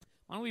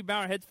Why don't we bow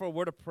our heads for a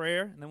word of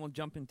prayer, and then we'll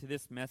jump into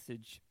this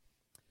message.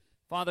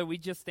 Father, we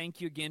just thank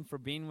you again for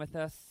being with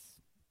us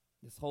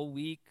this whole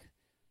week.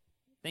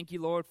 Thank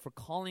you, Lord, for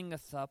calling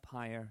us up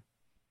higher.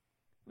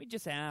 We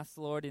just ask,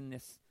 Lord, in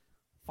this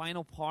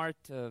final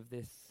part of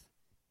this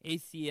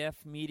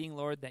ACF meeting,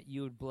 Lord, that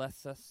you would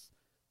bless us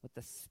with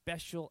a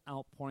special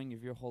outpouring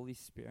of your Holy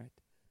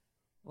Spirit.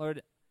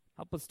 Lord,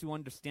 help us to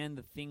understand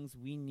the things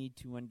we need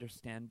to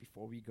understand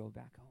before we go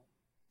back home.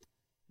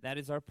 That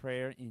is our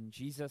prayer in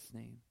Jesus'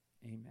 name.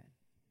 Amen.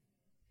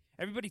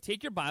 Everybody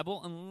take your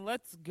Bible and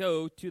let's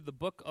go to the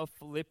book of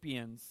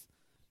Philippians.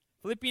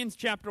 Philippians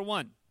chapter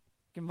 1. You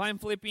can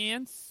find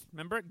Philippians,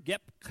 remember,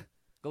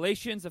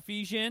 Galatians,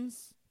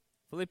 Ephesians,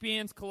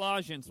 Philippians,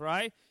 Colossians,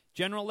 right?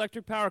 General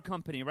Electric Power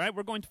Company, right?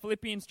 We're going to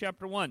Philippians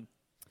chapter 1.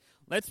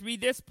 Let's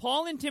read this.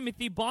 Paul and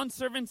Timothy,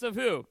 bondservants of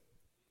who?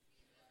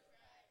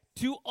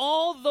 To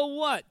all the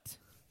what?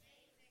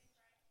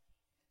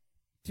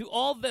 To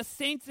all the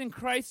saints in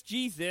Christ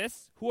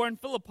Jesus who are in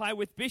Philippi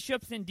with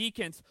bishops and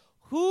deacons.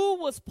 Who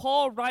was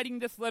Paul writing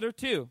this letter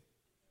to?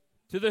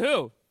 To the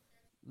who?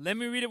 Let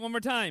me read it one more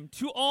time.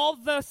 To all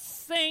the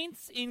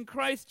saints in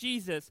Christ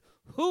Jesus.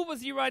 Who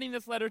was he writing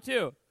this letter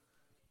to?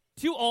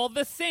 To all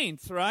the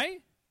saints,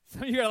 right?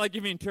 Some of you are like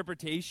giving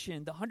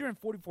interpretation. The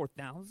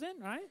 144,000,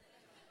 right?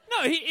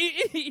 No,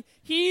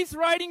 he's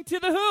writing to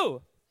the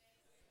who?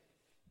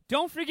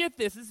 Don't forget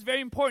this. This is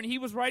very important. He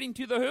was writing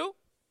to the who?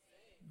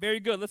 Very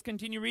good. Let's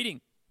continue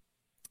reading.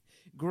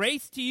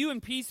 Grace to you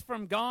and peace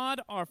from God,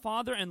 our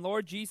Father and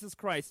Lord Jesus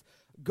Christ.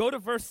 Go to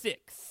verse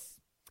 6.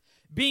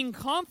 Being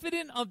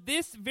confident of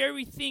this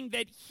very thing,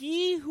 that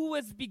he who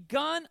has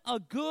begun a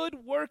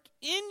good work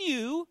in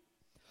you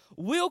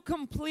will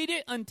complete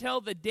it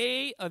until the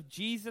day of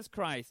Jesus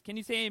Christ. Can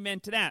you say amen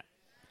to that?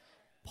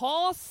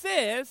 Paul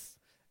says,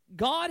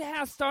 God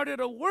has started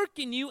a work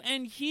in you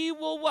and he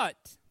will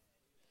what?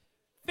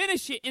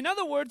 Finish it. In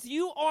other words,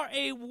 you are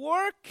a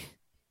work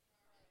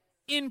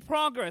in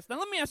progress. Now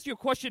let me ask you a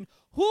question.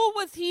 Who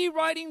was he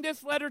writing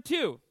this letter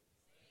to?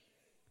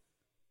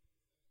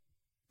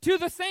 To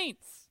the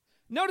saints.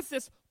 Notice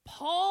this.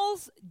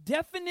 Paul's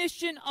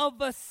definition of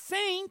a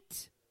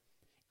saint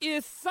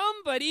is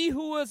somebody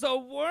who is a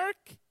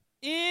work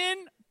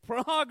in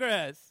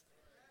progress.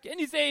 Can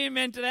you say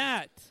amen to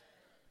that?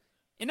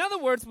 In other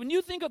words, when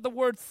you think of the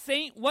word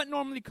saint, what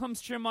normally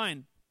comes to your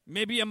mind?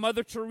 Maybe a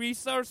Mother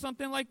Teresa or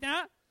something like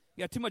that?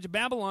 You got too much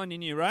Babylon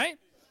in you, right?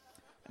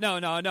 No.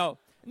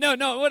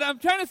 What I'm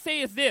trying to say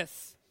is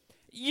this.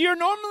 You're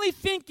normally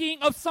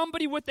thinking of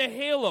somebody with a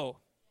halo.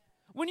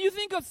 When you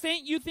think of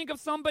saint, you think of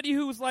somebody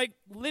who's like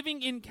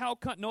living in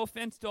Calcutta. No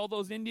offense to all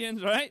those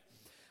Indians, right?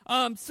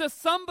 So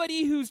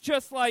somebody who's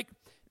just like,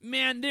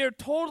 man, they're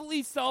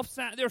totally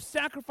they're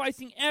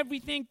sacrificing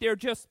everything. They're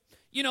just,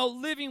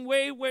 living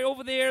way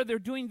over there. They're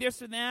doing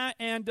this or that.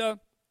 And,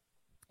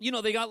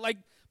 they got like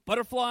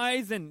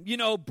butterflies and,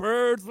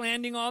 birds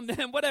landing on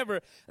them,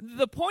 whatever.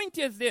 The point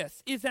is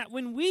this, is that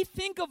when we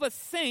think of a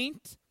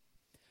saint,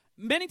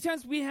 many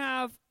times we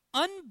have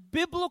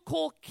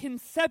unbiblical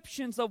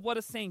conceptions of what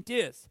a saint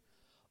is.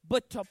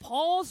 But to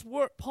Paul's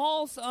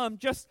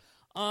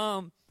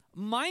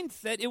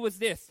mindset, it was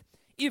this.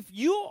 If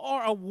you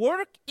are a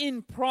work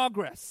in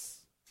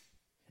progress,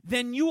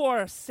 then you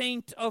are a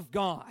saint of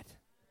God.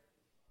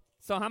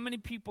 So how many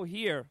people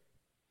here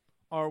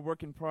are a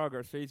work in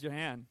progress? Raise your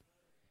hand.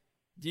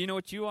 Do you know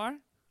what you are?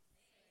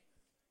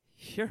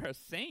 You're a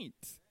saint.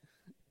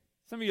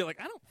 Some of you are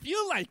like, I don't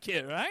feel like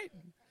it, right?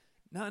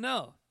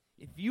 No.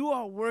 If you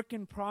are a work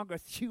in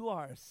progress, you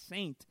are a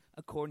saint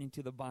according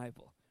to the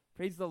Bible.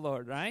 Praise the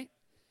Lord, right?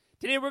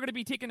 Today we're going to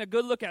be taking a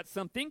good look at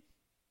something.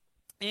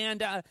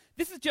 And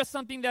this is just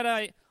something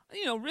that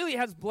really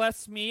has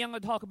blessed me. I'm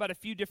going to talk about a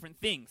few different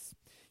things.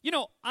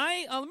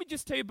 Let me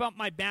just tell you about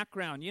my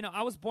background.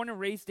 I was born and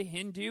raised a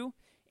Hindu,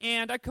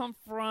 and I come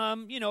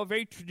from, a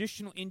very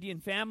traditional Indian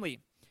family.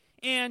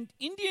 And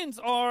Indians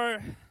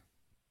are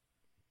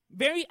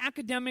very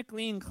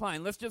academically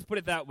inclined. Let's just put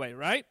it that way,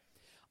 right?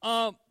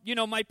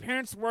 My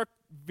parents worked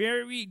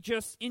very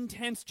just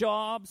intense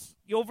jobs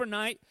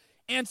overnight,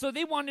 and so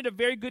they wanted a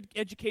very good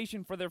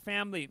education for their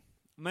family.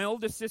 My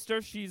oldest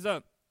sister, she's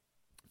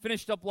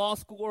finished up law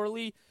school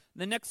early.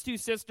 The next two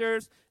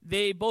sisters,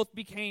 they both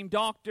became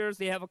doctors.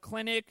 They have a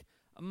clinic.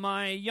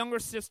 My younger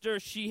sister,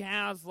 she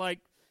has like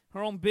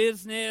her own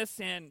business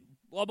and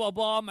blah, blah,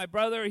 blah. My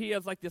brother, he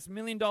has like this $1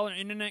 million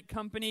internet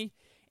company.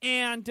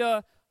 And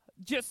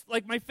just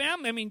like my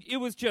family, it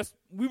was just,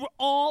 we were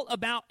all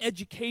about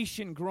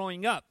education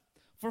growing up.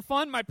 For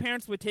fun, my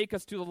parents would take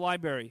us to the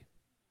library.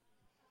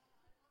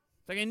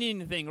 It's like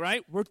anything,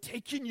 right? We're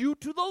taking you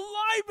to the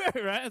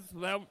library, right?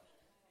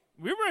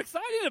 We were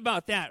excited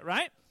about that,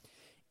 right?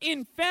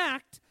 In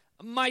fact,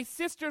 my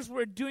sisters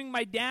were doing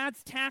my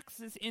dad's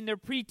taxes in their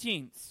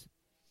preteens.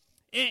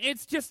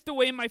 It's just the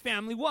way my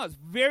family was.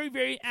 Very,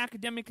 very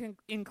academic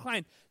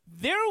inclined.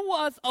 There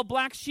was a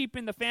black sheep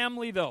in the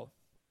family, though.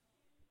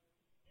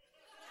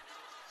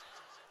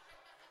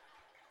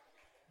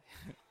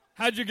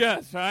 How'd you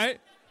guess,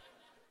 right?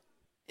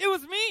 It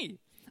was me.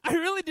 I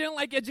really didn't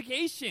like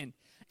education.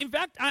 In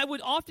fact, I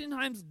would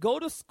oftentimes go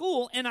to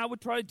school and I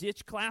would try to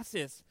ditch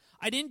classes.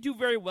 I didn't do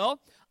very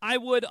well. I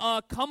would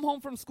come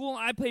home from school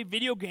and I'd play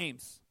video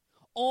games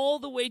all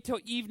the way till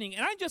evening.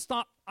 And I just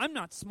thought, I'm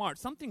not smart.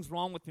 Something's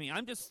wrong with me.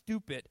 I'm just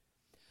stupid.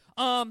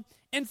 And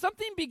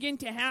something began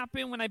to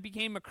happen when I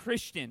became a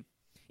Christian.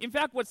 In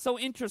fact, what's so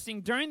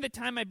interesting, during the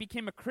time I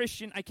became a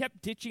Christian, I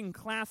kept ditching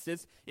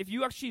classes. If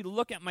you actually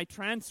look at my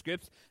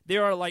transcripts,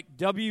 there are like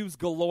W's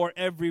galore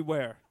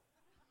everywhere.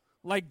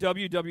 Like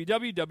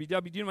WWW.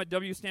 Do you know what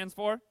W stands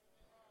for?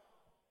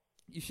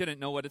 You shouldn't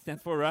know what it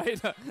stands for, right?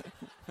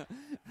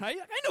 I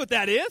know what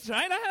that is,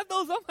 right? I have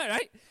those on my,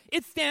 right?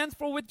 It stands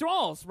for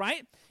withdrawals,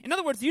 right? In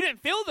other words, you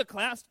didn't fail the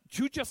class,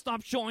 you just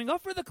stopped showing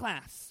up for the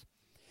class.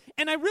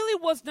 And I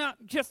really was not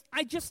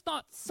I just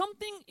thought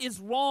something is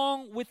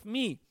wrong with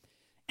me.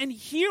 And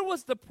here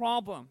was the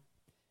problem.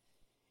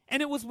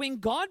 And it was when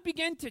God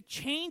began to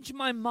change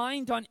my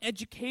mind on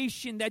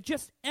education that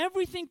just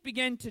everything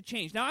began to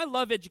change. Now, I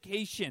love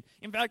education.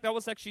 In fact, I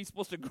was actually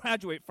supposed to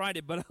graduate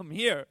Friday, but I'm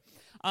here.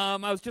 I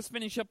was just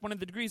finishing up one of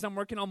the degrees. I'm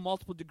working on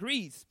multiple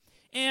degrees.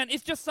 And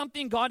it's just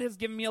something God has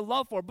given me a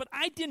love for. But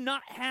I did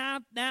not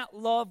have that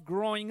love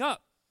growing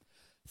up.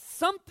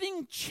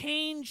 Something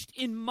changed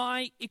in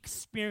my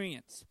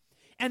experience.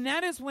 And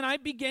that is when I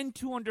began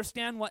to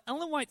understand what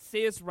Ellen White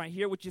says right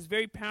here, which is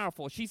very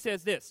powerful. She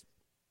says this: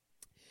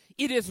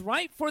 it is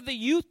right for the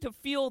youth to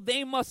feel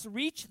they must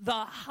reach the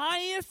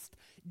highest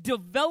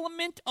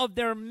development of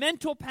their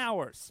mental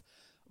powers,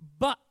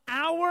 but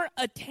our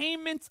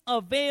attainments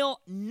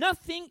avail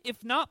nothing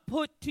if not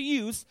put to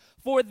use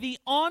for the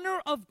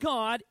honor of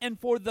God and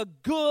for the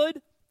good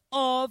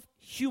of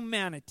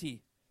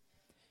humanity.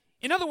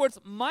 In other words,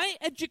 my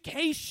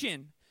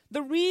education,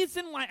 the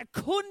reason why I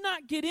could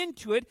not get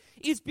into it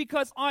is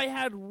because I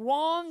had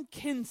wrong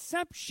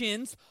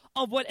conceptions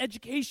of what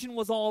education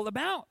was all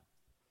about.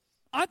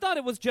 I thought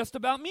it was just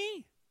about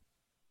me.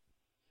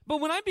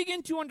 But when I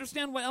began to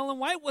understand what Ellen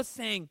White was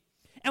saying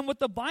and what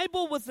the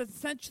Bible was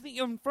essentially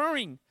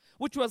inferring,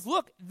 which was,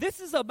 look, this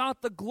is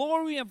about the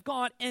glory of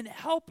God and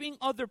helping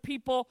other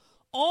people,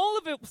 all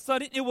of a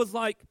sudden it was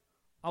like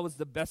I was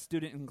the best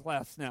student in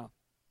class now.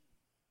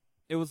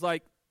 It was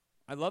like,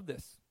 I love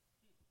this.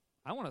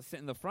 I want to sit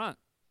in the front.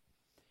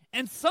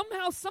 And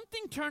somehow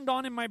something turned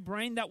on in my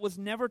brain that was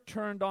never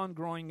turned on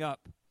growing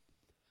up.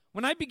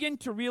 When I began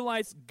to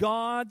realize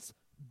God's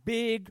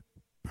big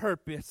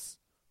purpose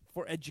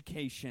for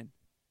education.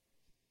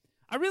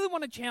 I really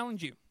want to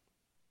challenge you.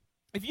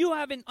 If you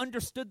haven't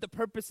understood the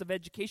purpose of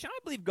education, I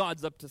believe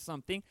God's up to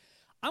something.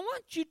 I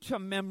want you to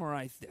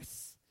memorize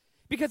this,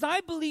 because I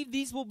believe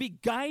these will be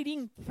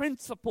guiding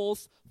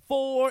principles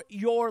for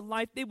your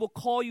life. They will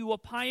call you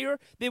up higher.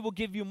 They will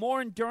give you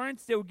more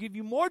endurance. They will give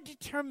you more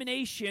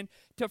determination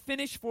to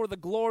finish for the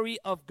glory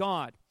of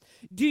God.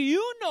 Do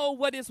you know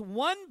what is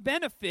one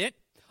benefit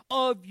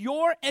of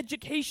your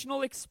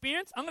educational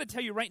experience? I'm going to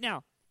tell you right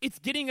now. It's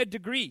getting a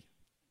degree.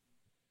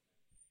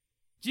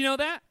 Do you know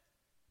that?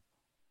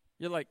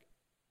 You're like,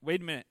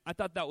 wait a minute. I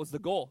thought that was the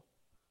goal.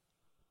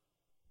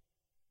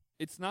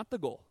 It's not the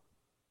goal.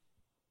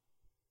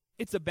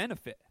 It's a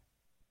benefit.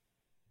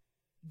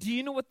 Do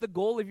you know what the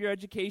goal of your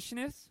education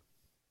is?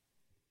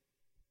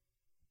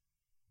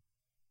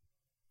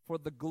 For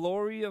the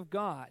glory of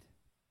God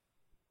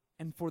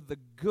and for the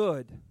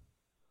good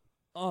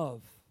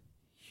of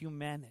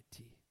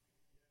humanity.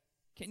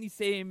 Can you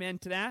say amen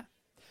to that?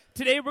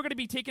 Today we're going to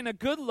be taking a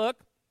good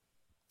look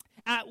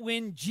at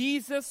when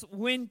Jesus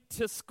went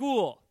to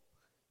school.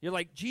 You're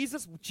like,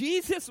 Jesus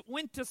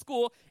went to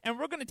school, and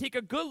we're going to take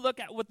a good look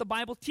at what the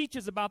Bible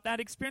teaches about that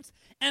experience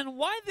and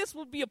why this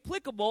will be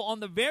applicable on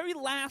the very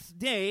last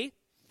day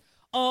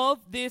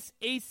of this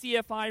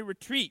ACFI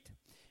retreat.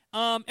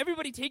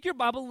 Everybody take your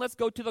Bible and let's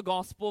go to the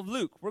Gospel of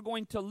Luke. We're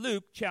going to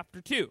Luke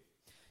chapter 2.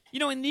 You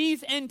know, in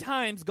these end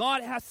times,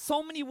 God has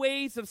so many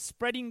ways of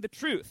spreading the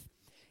truth.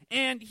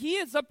 And he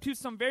is up to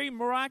some very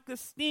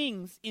miraculous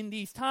things in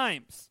these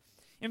times.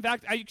 In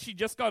fact, I actually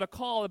just got a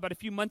call about a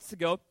few months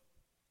ago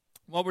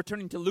while we're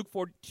turning to Luke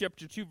 4,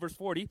 chapter 2, verse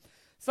 40.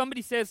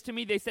 Somebody says to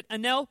me, they said,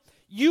 Anil,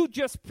 you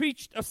just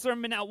preached a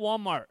sermon at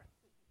Walmart.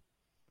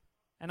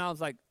 And I was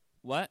like,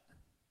 what?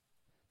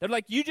 They're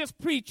like, you just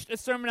preached a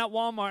sermon at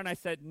Walmart. And I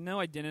said, no,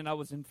 I didn't. I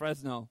was in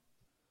Fresno.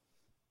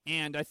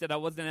 And I said, I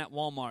wasn't at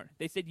Walmart.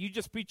 They said, you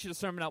just preached a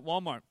sermon at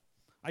Walmart.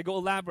 I go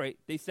elaborate.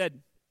 They said,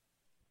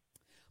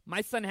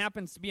 my son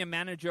happens to be a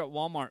manager at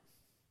Walmart.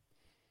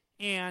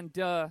 And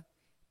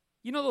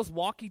you know those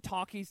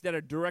walkie-talkies that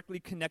are directly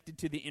connected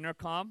to the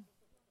intercom?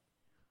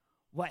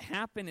 What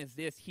happened is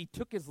this. He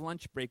took his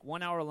lunch break,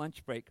 1 hour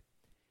lunch break.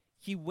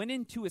 He went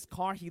into his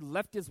car. He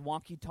left his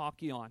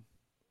walkie-talkie on.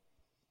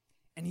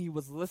 And he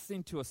was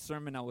listening to a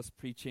sermon I was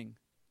preaching.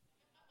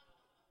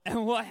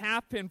 And what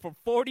happened for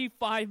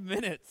 45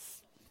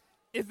 minutes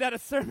is that a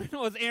sermon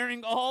was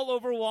airing all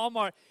over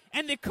Walmart.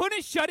 And they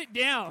couldn't shut it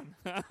down.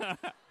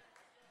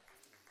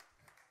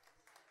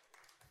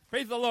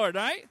 Praise the Lord,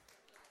 right?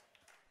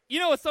 You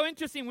know, it's so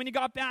interesting. When he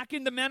got back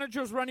in, the manager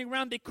was running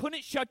around. They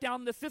couldn't shut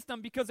down the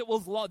system because it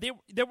was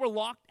they were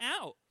locked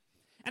out.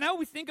 And I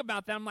always think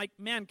about that. I'm like,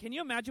 man, can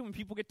you imagine when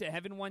people get to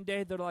heaven one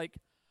day, they're like,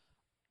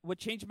 what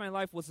changed my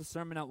life was a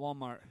sermon at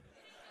Walmart.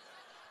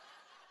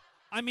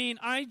 I mean,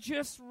 I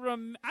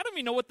don't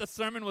even know what the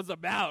sermon was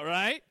about,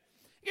 right?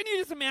 Can you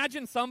just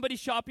imagine somebody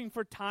shopping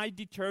for Tide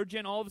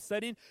detergent all of a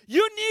sudden?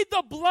 You need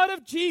the blood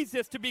of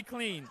Jesus to be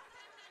clean.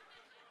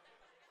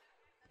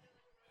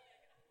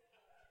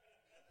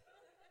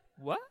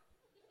 What?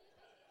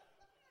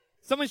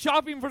 Someone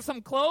shopping for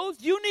some clothes?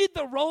 You need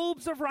the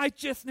robes of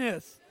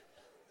righteousness.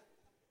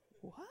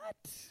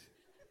 What?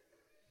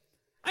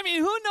 I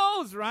mean, who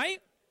knows, right?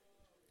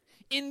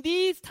 In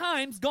these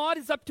times, God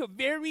is up to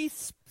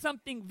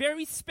something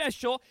very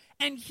special,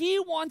 and He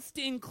wants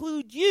to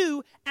include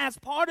you as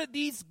part of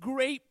these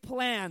great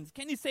plans.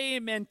 Can you say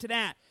amen to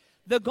that?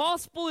 The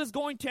gospel is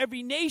going to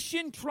every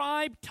nation,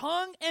 tribe,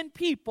 tongue, and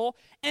people,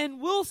 and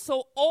will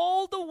so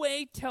all the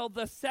way till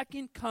the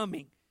second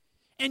coming.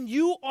 And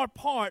you are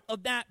part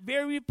of that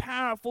very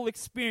powerful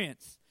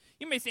experience.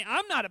 You may say,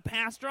 I'm not a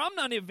pastor, I'm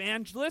not an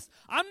evangelist,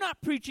 I'm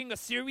not preaching a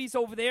series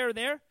over there or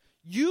there.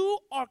 You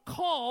are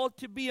called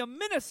to be a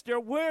minister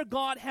where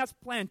God has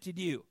planted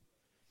you.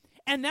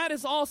 And that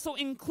is also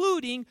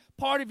including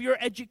part of your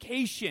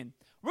education.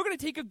 We're going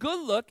to take a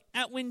good look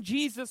at when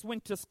Jesus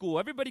went to school.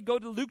 Everybody go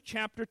to Luke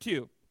chapter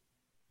 2.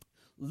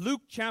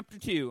 Luke chapter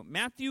 2.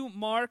 Matthew,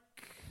 Mark,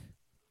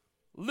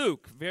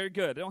 Luke. Very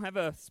good. I don't have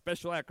a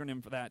special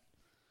acronym for that.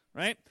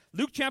 Right?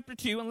 Luke chapter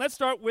 2. And let's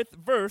start with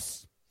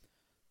verse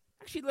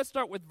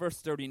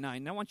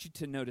 39. I want you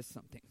to notice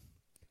something.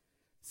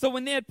 So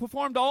when they had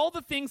performed all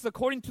the things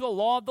according to the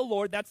law of the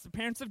Lord, that's the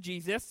parents of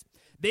Jesus,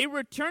 they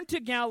returned to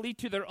Galilee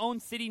to their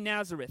own city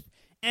Nazareth.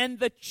 And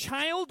the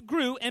child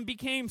grew and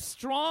became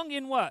strong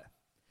in what?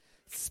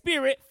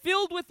 Spirit,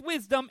 filled with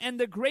wisdom, and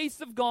the grace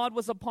of God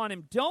was upon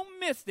him. Don't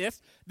miss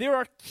this. There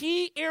are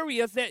key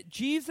areas that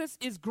Jesus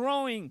is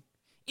growing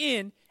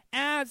in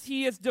as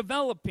he is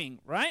developing,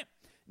 right?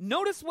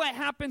 Notice what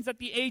happens at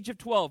the age of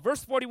 12.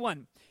 Verse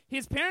 41.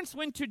 His parents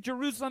went to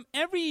Jerusalem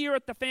every year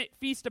at the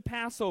feast of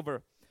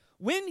Passover.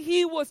 When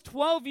he was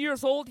 12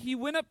 years old, he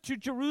went up to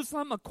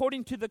Jerusalem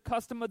according to the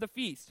custom of the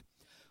feast.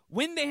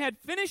 When they had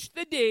finished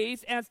the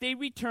days as they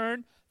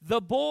returned, the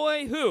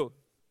boy who?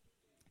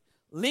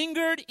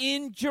 Lingered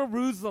in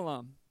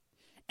Jerusalem.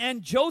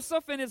 And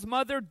Joseph and his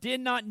mother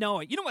did not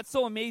know it. You know what's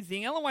so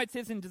amazing? Ellen White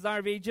says in Desire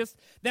of Ages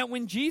that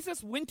when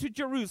Jesus went to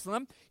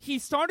Jerusalem, he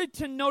started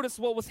to notice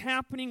what was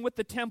happening with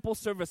the temple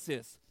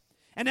services.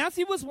 And as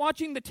he was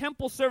watching the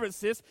temple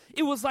services,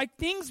 it was like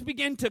things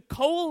began to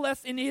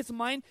coalesce in his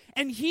mind,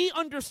 and he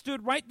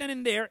understood right then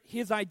and there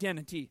his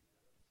identity.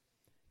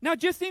 Now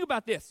just think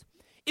about this.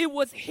 It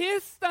was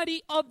his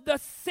study of the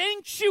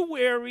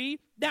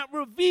sanctuary that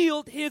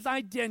revealed his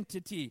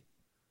identity.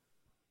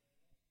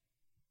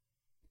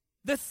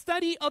 The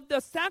study of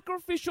the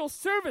sacrificial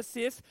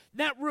services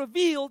that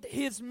revealed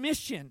his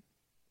mission.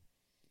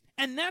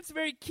 And that's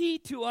very key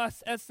to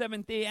us as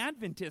Seventh-day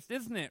Adventists,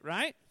 isn't it,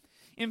 right?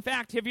 In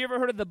fact, have you ever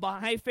heard of the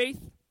Baha'i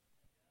faith?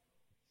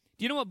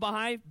 Do you know what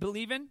Baha'i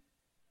believe in?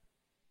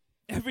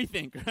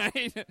 Everything,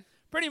 right?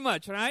 Pretty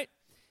much, right?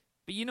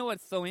 But you know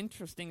what's so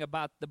interesting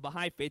about the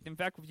Baha'i faith? In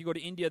fact, if you go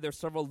to India, there's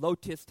several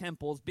lotus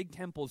temples, big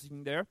temples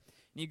in there.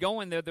 And you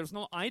go in there, there's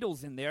no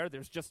idols in there.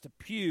 There's just a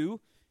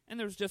pew, and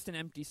there's just an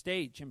empty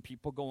stage, and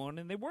people go on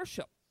and they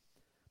worship.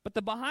 But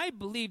the Baha'i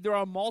believe there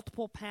are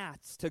multiple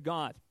paths to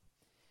God.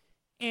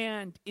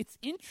 And it's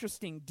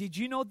interesting. Did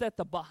you know that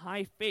the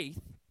Baha'i faith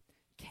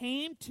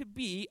came to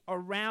be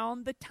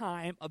around the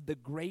time of the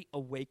Great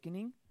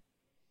Awakening?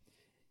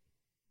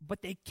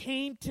 But they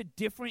came to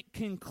different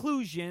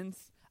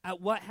conclusions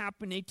at what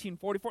happened in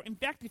 1844. In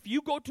fact, if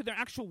you go to their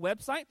actual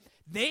website,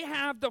 they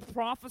have the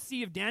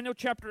prophecy of Daniel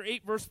chapter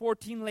 8, verse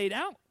 14 laid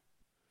out.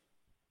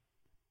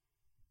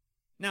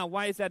 Now,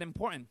 why is that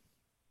important?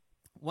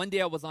 One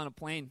day I was on a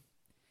plane,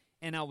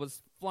 and I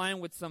was flying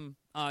with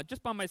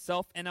just by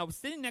myself, and I was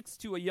sitting next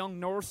to a young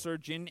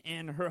neurosurgeon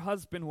and her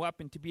husband, who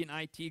happened to be an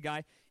IT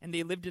guy, and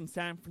they lived in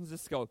San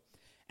Francisco.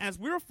 As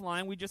we were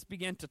flying, we just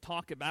began to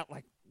talk about,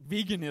 like,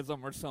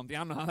 veganism or something. I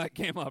don't know how that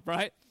came up,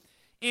 right?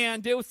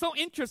 And it was so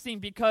interesting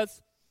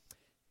because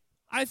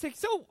I was like,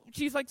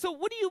 she's like, so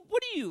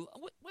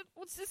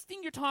what's this thing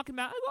you're talking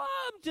about? I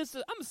go,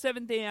 I'm a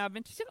Seventh-day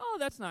Adventist. She said, oh,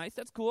 that's nice,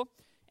 that's cool.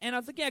 And I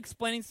was like, yeah,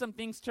 explaining some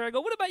things to her. I go,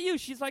 what about you?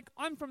 She's like,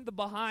 I'm from the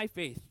Baha'i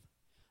faith.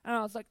 And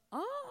I was like,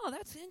 oh,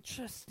 that's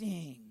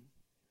interesting.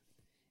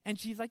 And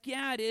she's like,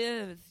 yeah, it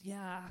is,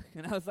 yeah.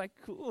 And I was like,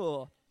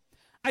 cool.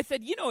 I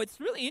said, it's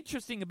really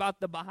interesting about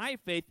the Baha'i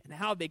faith and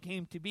how they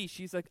came to be.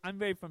 She's like, I'm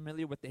very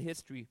familiar with the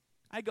history.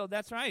 I go,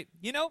 that's right.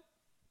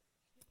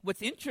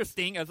 What's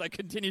interesting, as I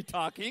continue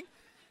talking,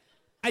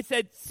 I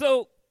said,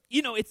 so,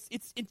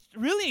 it's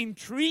really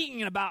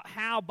intriguing about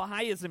how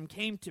Baha'ism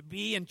came to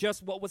be and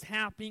just what was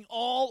happening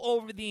all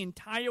over the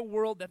entire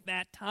world at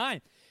that time.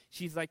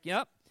 She's like,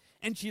 yep.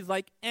 And she's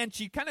like, and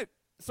she kind of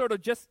sort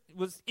of just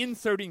was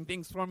inserting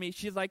things for me.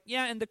 She's like,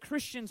 yeah, and the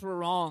Christians were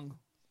wrong.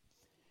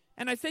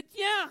 And I said,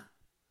 yeah,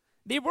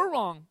 they were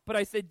wrong. But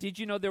I said, did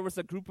you know there was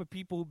a group of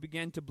people who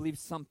began to believe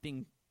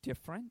something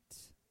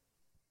different?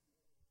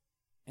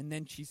 And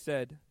then she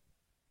said,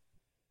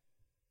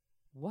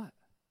 "What?"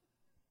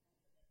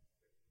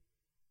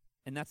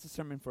 And that's a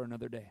sermon for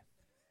another day.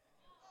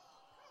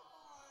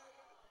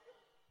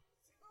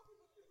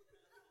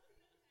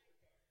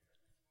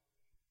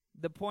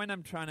 The point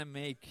I'm trying to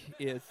make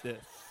is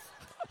this.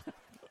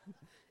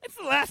 It's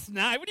the last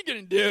night. What are you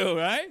going to do,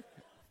 right?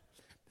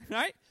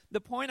 Right?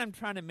 The point I'm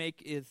trying to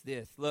make is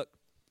this. Look,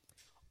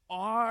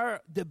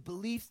 are the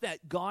beliefs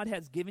that God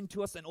has given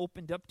to us and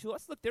opened up to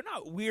us, look, they're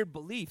not weird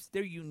beliefs.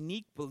 They're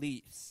unique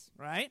beliefs,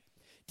 right?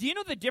 Do you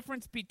know the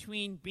difference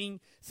between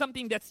being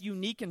something that's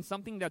unique and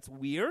something that's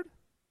weird?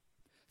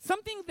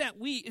 Something that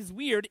is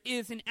weird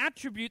is an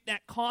attribute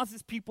that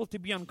causes people to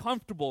be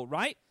uncomfortable,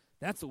 right?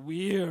 That's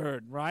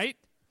weird, right?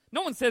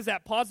 No one says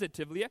that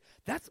positively.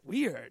 That's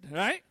weird,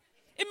 right?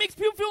 It makes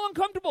people feel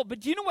uncomfortable. But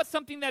do you know what's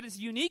something that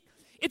is unique?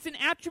 It's an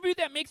attribute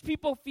that makes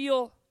people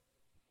feel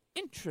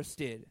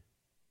interested.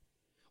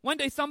 One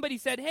day somebody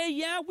said, "Hey,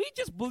 yeah, we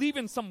just believe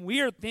in some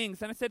weird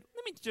things." And I said,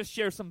 "Let me just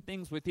share some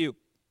things with you."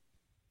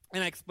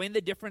 And I explained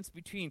the difference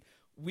between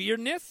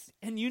weirdness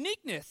and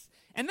uniqueness.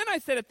 And then I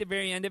said at the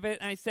very end of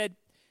it, I said,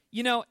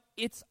 "You know,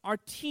 it's our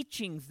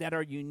teachings that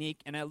are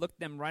unique." And I looked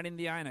them right in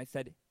the eye and I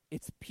said,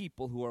 "It's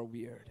people who are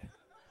weird."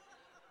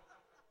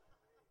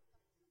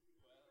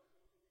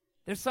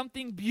 There's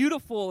something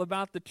beautiful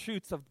about the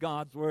truths of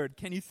God's word.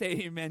 Can you say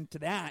amen to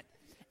that?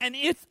 And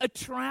it's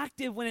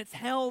attractive when it's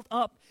held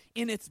up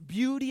in its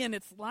beauty and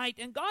its light.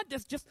 And God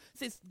just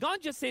says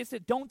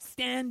that don't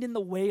stand in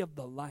the way of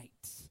the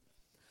light.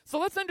 So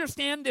let's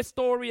understand this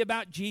story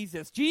about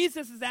Jesus.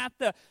 Jesus is at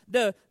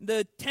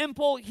the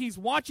temple. He's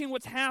watching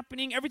what's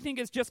happening. Everything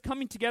is just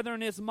coming together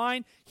in his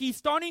mind. He's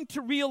starting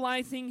to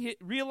realize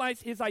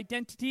his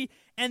identity.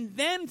 And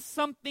then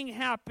something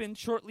happened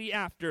shortly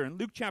after in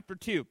Luke chapter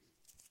 2.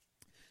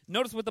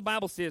 Notice what the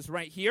Bible says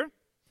right here.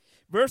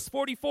 Verse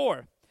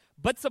 44.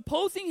 But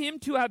supposing him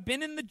to have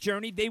been in the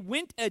journey, they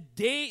went a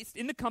day's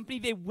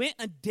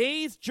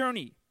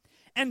journey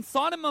and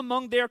sought him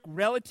among their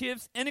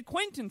relatives and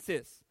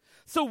acquaintances.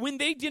 So when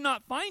they did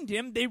not find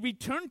him, they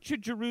returned to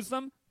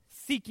Jerusalem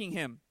seeking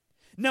him.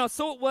 Now,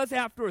 so it was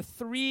after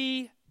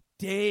 3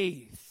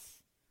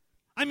 days.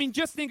 I mean,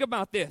 just think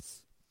about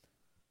this.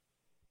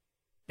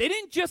 They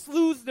didn't just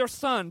lose their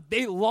son.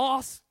 They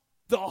lost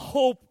the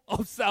hope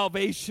of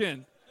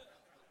salvation.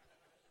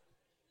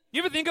 You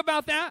ever think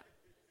about that?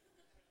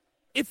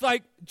 It's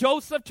like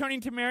Joseph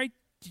turning to Mary.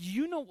 Do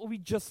you know what we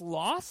just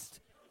lost?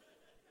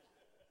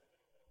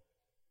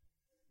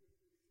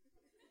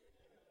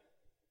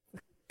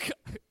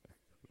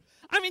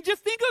 I mean,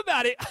 just think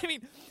about it. I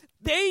mean,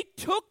 they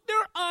took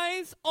their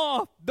eyes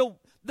off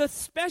the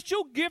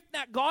special gift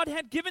that God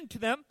had given to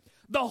them,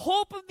 the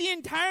hope of the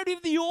entirety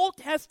of the Old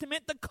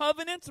Testament, the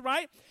covenants,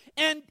 right?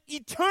 And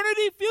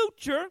eternity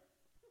future.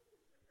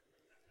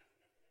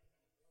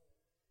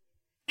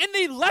 And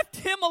they left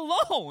him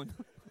alone.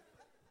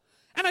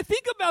 And I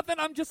think about that,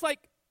 I'm just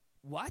like,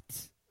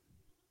 what?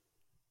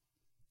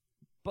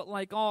 But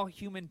like all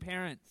human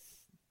parents,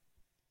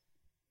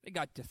 they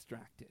got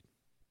distracted.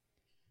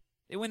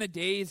 They went a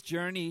day's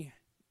journey.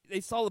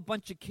 They saw a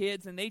bunch of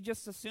kids, and they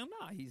just assumed,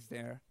 he's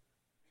there.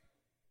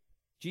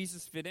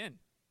 Jesus fit in.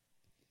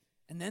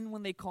 And then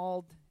when they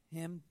called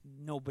him,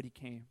 nobody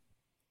came.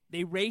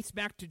 They raced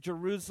back to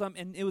Jerusalem,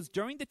 and it was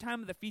during the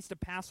time of the Feast of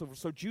Passover,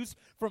 so Jews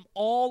from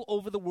all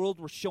over the world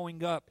were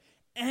showing up.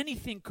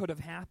 Anything could have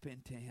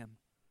happened to him.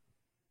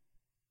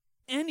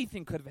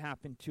 Anything could have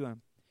happened to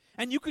him.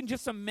 And you can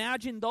just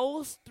imagine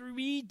those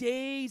 3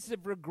 days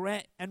of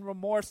regret and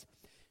remorse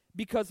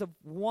because of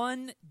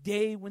one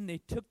day when they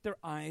took their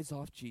eyes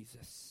off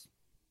Jesus.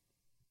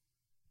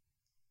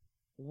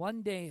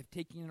 One day of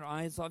taking their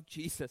eyes off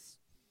Jesus,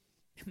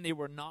 and they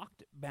were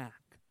knocked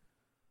back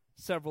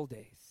several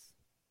days.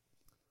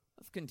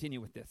 Let's continue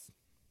with this.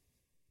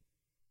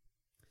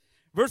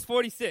 Verse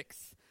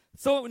 46.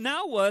 So it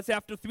now was,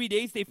 after 3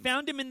 days, they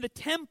found him in the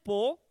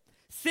temple,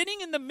 sitting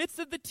in the midst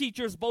of the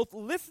teachers, both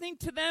listening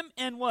to them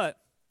and what?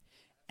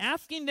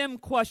 Asking them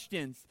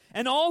questions.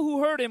 And all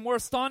who heard him were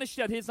astonished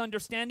at his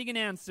understanding and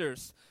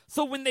answers.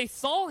 So when they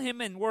saw him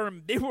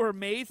they were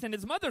amazed, and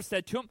his mother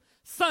said to him,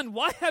 "Son,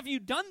 why have you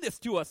done this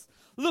to us?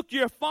 Look,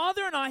 your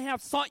father and I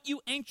have sought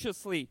you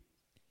anxiously."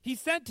 He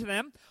said to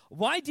them,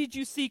 "Why did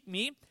you seek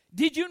me?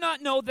 Did you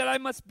not know that I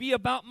must be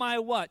about my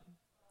what?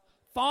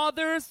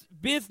 Father's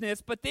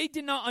business?" But they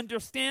did not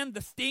understand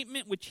the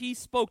statement which he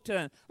spoke to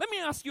them. Let me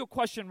ask you a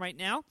question right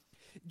now.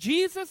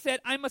 Jesus said,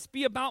 "I must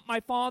be about my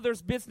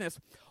Father's business."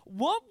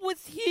 What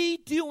was he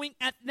doing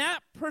at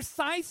that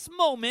precise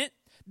moment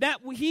that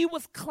he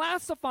was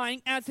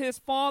classifying as his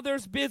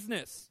Father's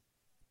business?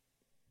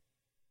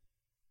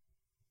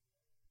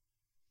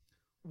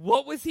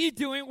 What was he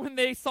doing when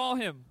they saw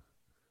him?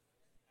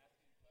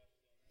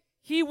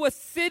 He was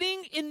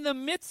sitting in the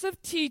midst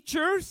of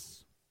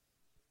teachers.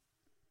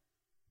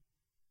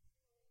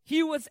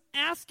 He was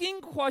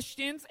asking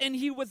questions and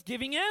he was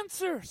giving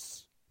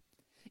answers.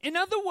 In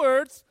other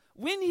words,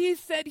 when he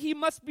said he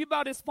must be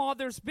about his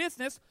Father's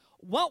business,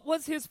 what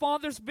was his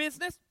father's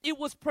business? It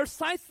was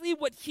precisely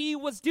what he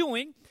was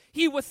doing.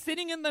 He was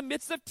sitting in the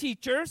midst of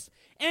teachers,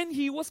 and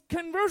he was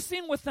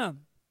conversing with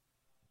them.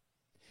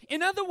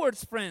 In other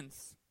words,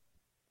 friends,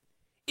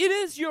 it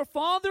is your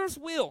Father's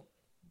will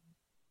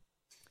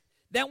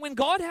that when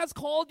God has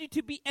called you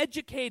to be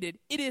educated,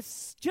 it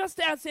is just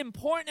as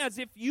important as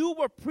if you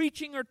were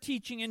preaching or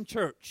teaching in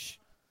church.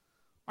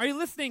 Are you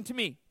listening to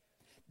me?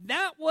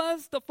 That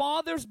was the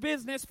Father's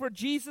business for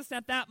Jesus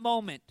at that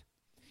moment.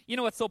 You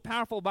know what's so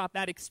powerful about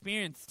that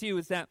experience, too,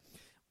 is that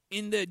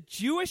in the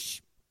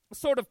Jewish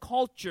sort of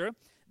culture,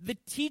 the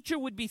teacher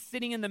would be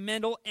sitting in the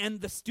middle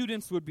and the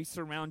students would be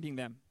surrounding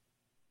them.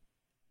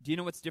 Do you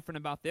know what's different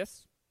about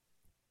this?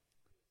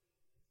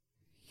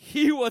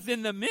 He was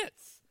in the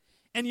midst.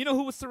 And you know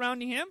who was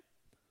surrounding him?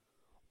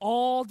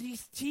 All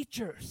these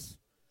teachers.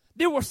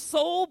 They were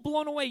so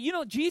blown away. You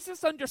know,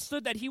 Jesus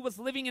understood that he was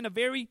living in a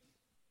very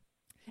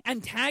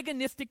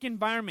antagonistic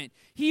environment.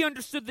 He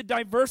understood the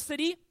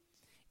diversity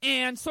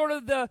and sort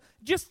of the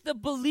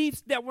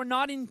beliefs that were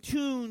not in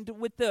tune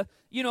with the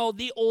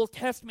Old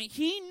Testament.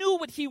 He knew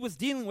what he was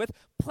dealing with.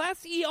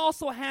 Plus, he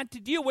also had to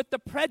deal with the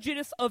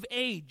prejudice of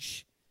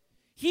age.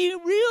 He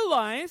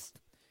realized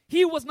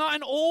he was not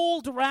an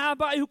old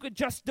rabbi who could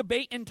just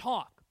debate and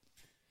talk.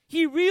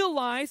 He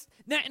realized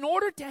that in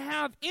order to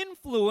have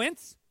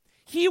influence,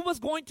 he was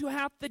going to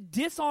have to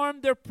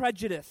disarm their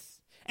prejudice.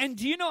 And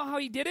do you know how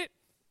he did it?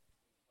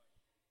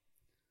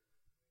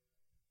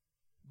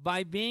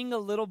 By being a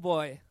little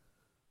boy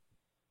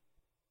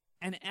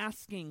and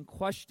asking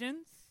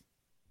questions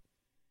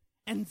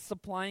and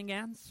supplying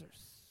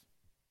answers.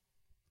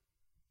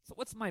 So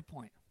what's my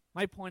point?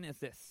 My point is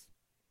this.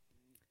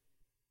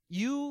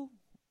 You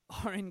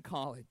are in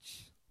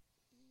college,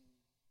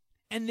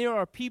 and there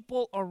are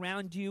people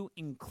around you,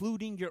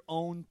 including your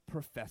own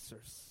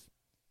professors.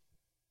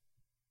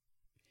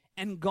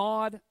 And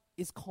God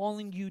is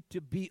calling you to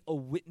be a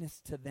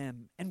witness to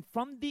them. And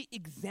from the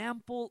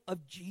example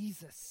of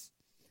Jesus,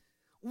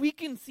 we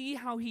can see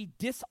how he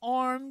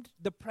disarmed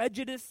the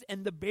prejudice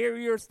and the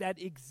barriers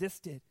that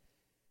existed.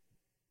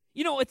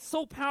 You know, it's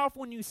so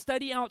powerful when you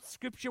study out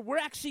Scripture. We're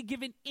actually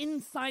given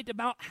insight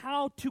about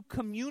how to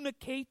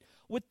communicate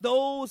with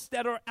those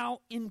that are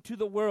out into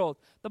the world.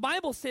 The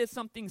Bible says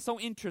something so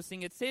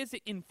interesting. It says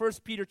it in 1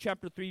 Peter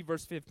chapter 3,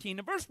 verse 15,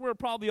 a verse we're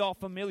probably all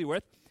familiar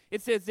with.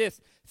 It says this,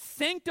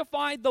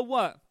 sanctify the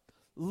what?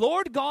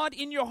 Lord God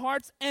in your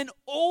hearts, and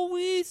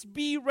always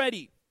be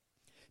ready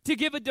to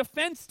give a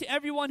defense to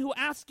everyone who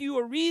asks you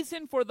a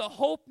reason for the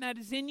hope that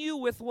is in you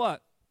with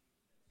what?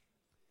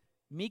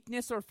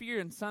 Meekness or fear.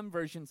 In some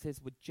versions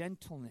says with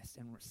gentleness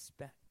and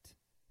respect.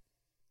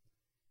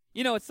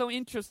 You know, it's so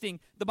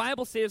interesting. The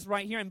Bible says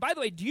right here, and by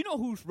the way, do you know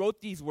who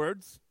wrote these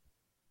words?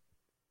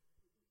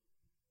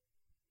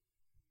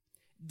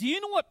 Do you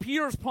know what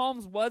Peter's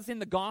problems was in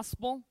the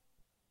gospel?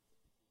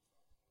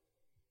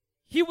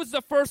 He was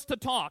the first to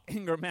talk.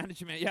 Anger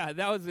management, yeah,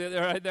 that was it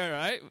right there,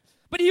 right?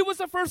 But he was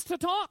the first to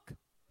talk.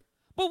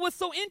 But what's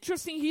so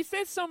interesting, he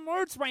says some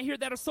words right here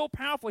that are so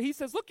powerful. He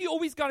says, look, you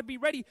always got to be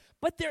ready.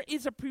 But there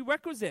is a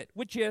prerequisite,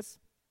 which is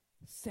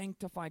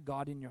sanctify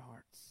God in your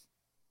hearts.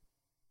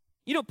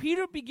 You know,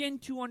 Peter began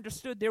to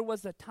understand there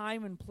was a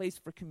time and place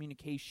for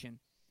communication.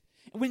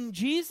 When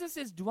Jesus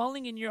is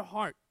dwelling in your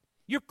heart,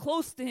 you're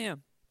close to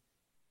him.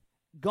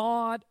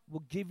 God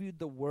will give you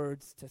the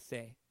words to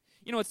say.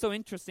 You know, it's so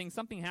interesting.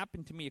 Something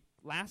happened to me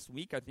last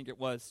week, I think it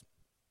was.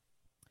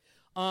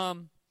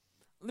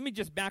 Let me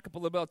just back up a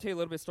little bit. I'll tell you a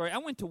little bit of story. I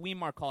went to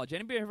Weimar College.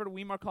 Anybody ever heard of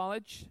Weimar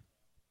College?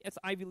 It's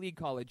Ivy League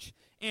college.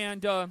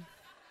 And,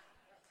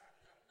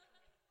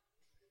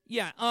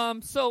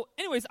 so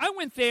anyways, I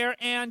went there,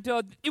 and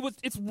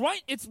it's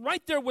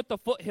right there with the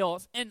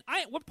foothills. And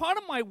what part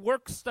of my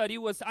work study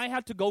was I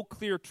had to go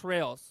clear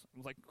trails. I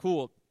was like,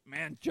 cool,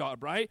 man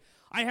job, right?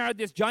 I had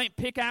this giant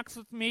pickaxe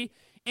with me,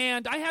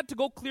 and I had to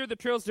go clear the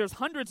trails. There's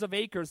hundreds of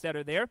acres that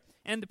are there,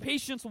 and the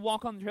patients will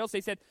walk on the trails. They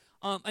said,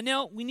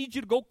 Anil, we need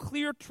you to go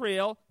clear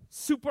trail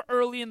super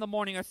early in the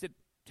morning. I said,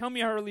 tell me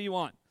how early you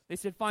want. They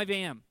said 5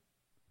 a.m.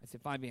 I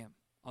said 5 a.m.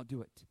 I'll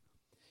do it.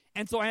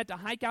 And so I had to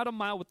hike out a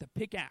mile with the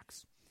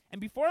pickaxe.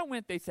 And before I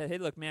went, they said, hey,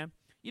 look, man,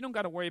 you don't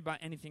got to worry about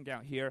anything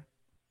out here.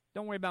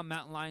 Don't worry about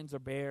mountain lions or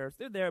bears.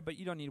 They're there, but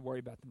you don't need to worry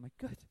about them. I'm like,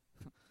 good.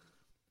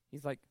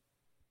 He's like,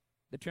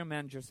 the trail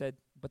manager said,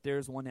 but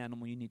there's one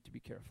animal you need to be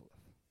careful of.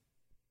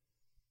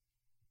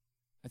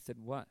 I said,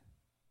 what?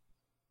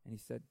 And he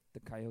said, the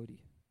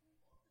coyote.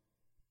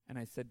 And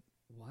I said,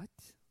 what?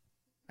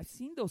 I've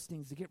seen those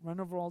things. They get run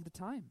over all the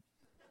time.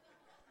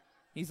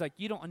 He's like,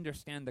 you don't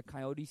understand. The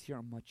coyotes here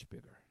are much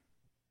bigger.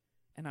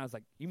 And I was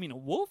like, you mean a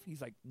wolf?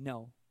 He's like,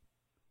 no.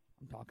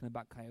 I'm talking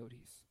about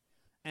coyotes.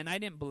 And I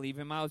didn't believe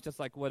him. I was just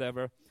like,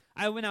 whatever.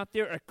 I went out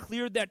there. I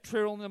cleared that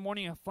trail in the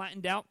morning. I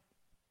flattened out.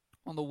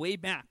 On the way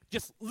back,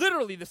 just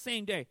literally the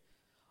same day,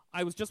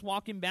 I was just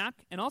walking back,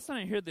 and all of a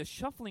sudden I hear this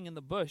shuffling in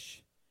the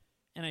bush.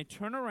 And I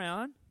turn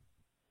around,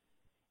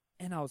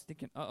 and I was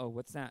thinking, uh-oh,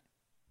 what's that?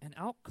 And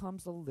out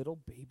comes a little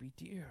baby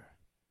deer.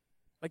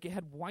 Like it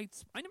had white,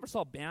 I never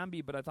saw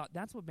Bambi, but I thought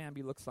that's what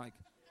Bambi looks like.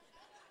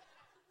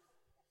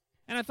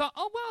 And I thought,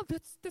 oh, wow,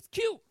 that's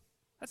cute.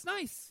 That's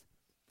nice.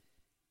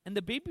 And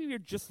the baby deer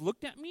just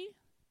looked at me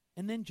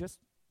and then just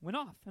went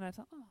off. And I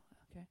thought, oh,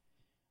 okay.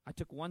 I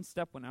took one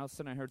step when all of a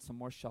sudden I heard some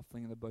more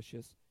shuffling in the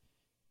bushes.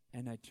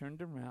 And I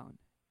turned around,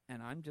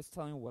 and I'm just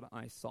telling you what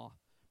I saw.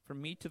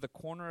 From me to the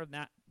corner of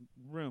that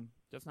room,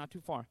 just not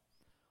too far,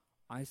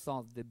 I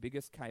saw the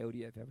biggest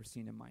coyote I've ever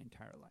seen in my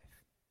entire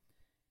life.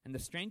 And the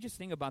strangest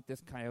thing about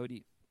this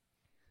coyote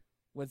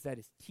was that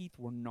his teeth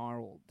were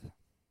gnarled.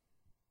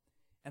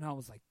 And I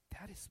was like,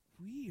 that is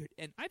weird.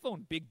 And I've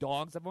owned big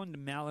dogs. I've owned a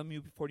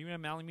Malamute before. Do you know what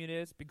a Malamute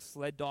is? Big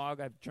sled dog.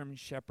 I have a German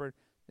Shepherd.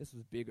 This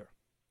was bigger.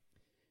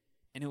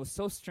 And it was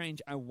so strange.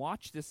 I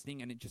watched this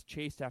thing, and it just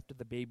chased after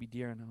the baby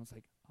deer, and I was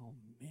like, oh,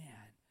 man.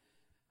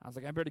 I was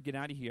like, I better get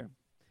out of here.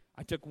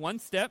 I took one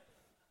step,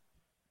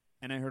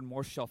 and I heard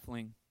more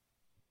shuffling.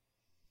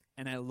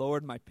 And I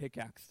lowered my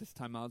pickaxe this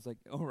time. I was like,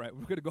 all right,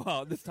 we're going to go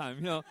out this time,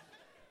 you know.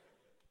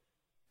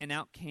 And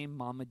out came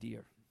Mama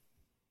Deer,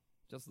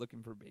 just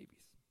looking for babies.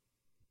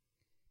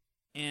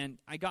 And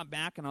I got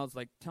back, and I was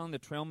like telling the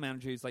trail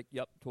manager, he's like,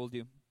 yep, told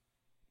you.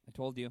 I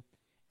told you.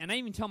 And I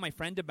even tell my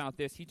friend about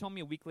this. He told me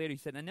a week later, he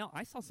said, Anil,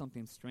 I saw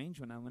something strange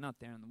when I went out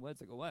there in the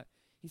woods. I go, what?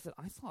 He said,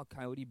 I saw a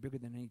coyote bigger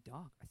than any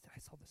dog. I said, I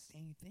saw the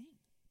same thing.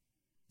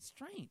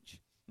 Strange.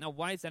 Now,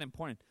 why is that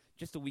important?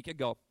 Just a week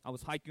ago, I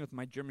was hiking with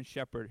my German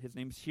Shepherd. His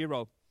name's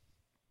Hero.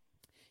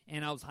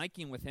 And I was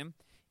hiking with him.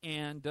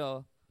 And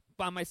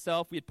by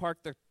myself, we had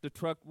parked the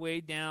truck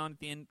way down at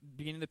the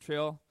beginning of the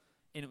trail.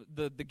 And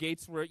the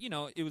gates were, you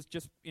know, it was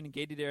just in a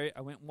gated area.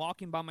 I went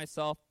walking by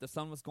myself. The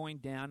sun was going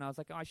down. I was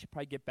like, oh, I should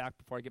probably get back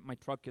before my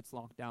truck gets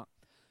locked out.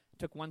 I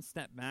took one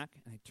step back,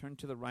 and I turned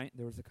to the right.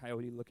 There was a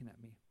coyote looking at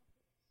me.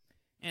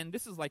 And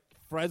this is like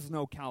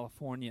Fresno,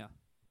 California.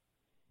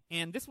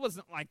 And this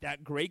wasn't like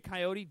that great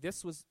coyote.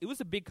 It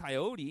was a big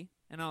coyote.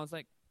 And I was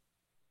like,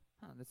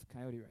 oh, that's a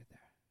coyote right there.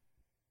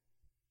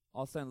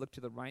 All of a sudden, I looked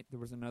to the right. There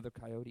was another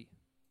coyote.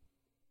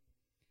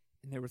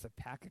 And there was a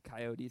pack of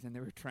coyotes, and they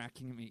were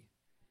tracking me.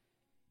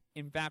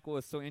 In fact, what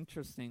was so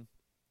interesting,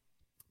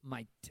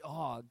 my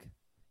dog,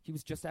 he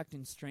was just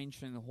acting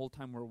strange the whole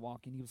time we were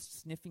walking. He was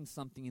sniffing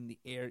something in the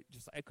air.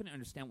 I couldn't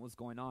understand what was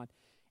going on.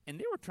 And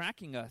they were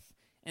tracking us.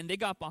 And they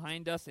got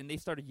behind us, and they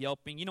started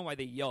yelping. You know why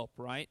they yelp,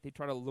 right? They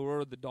try to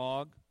lure the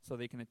dog so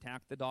they can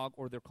attack the dog,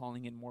 or they're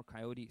calling in more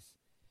coyotes.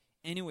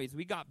 Anyways,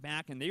 we got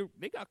back, and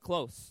they got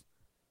close.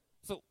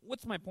 So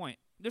what's my point?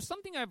 There's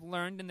something I've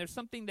learned, and there's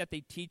something that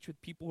they teach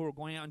with people who are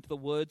going out into the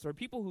woods or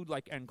people who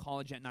are in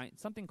college at night,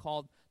 something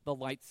called the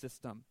light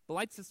system. The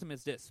light system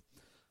is this.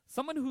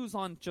 Someone who's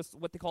on just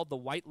what they call the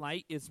white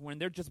light is when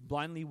they're just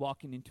blindly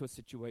walking into a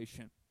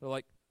situation. They're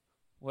like,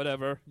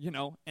 whatever, you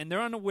know, and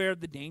they're unaware of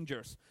the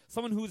dangers.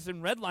 Someone who's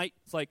in red light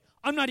is like,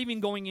 I'm not even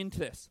going into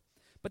this.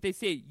 But they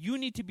say, you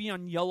need to be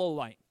on yellow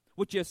light,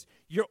 which is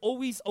you're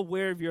always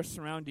aware of your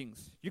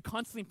surroundings. You're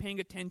constantly paying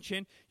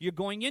attention. You're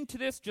going into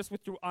this just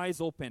with your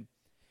eyes open.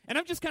 And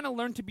I've just kind of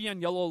learned to be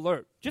on yellow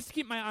alert, just to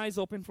keep my eyes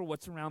open for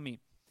what's around me.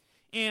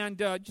 And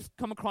just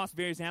come across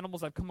various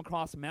animals. I've come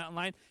across a mountain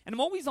lion. And I'm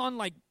always on,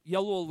 like,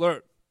 yellow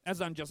alert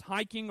as I'm just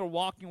hiking or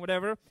walking,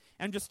 whatever,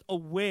 and just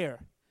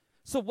aware.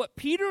 So what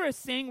Peter is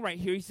saying right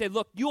here, he said,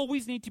 look, you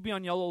always need to be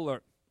on yellow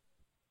alert.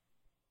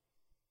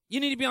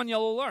 You need to be on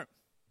yellow alert.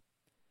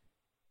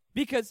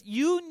 Because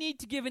you need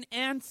to give an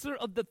answer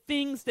of the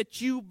things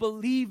that you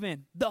believe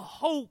in, the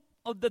hope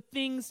of the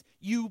things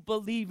you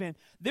believe in.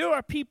 There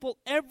are people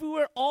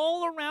everywhere,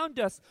 all around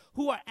us,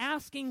 who are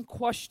asking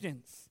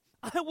questions.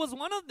 I was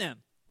one of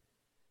them.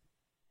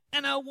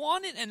 And I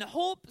wanted and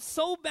hoped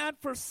so bad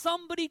for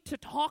somebody to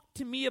talk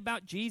to me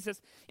about Jesus.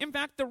 In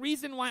fact, the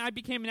reason why I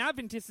became an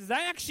Adventist is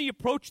I actually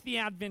approached the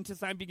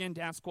Adventists. I began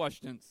to ask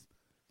questions.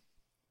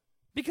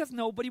 Because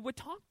nobody would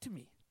talk to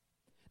me.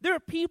 There are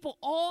people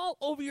all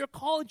over your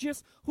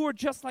colleges who are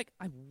just like,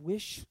 I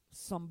wish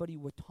somebody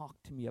would talk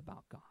to me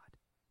about God.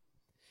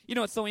 You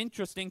know, it's so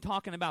interesting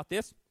talking about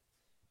this.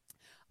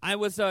 I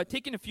was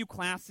taking a few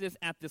classes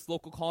at this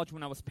local college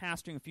when I was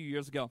pastoring a few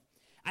years ago.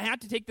 I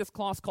had to take this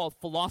class called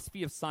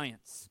Philosophy of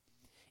Science.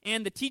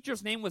 And the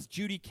teacher's name was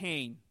Judy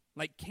Cain,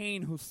 like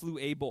Cain who slew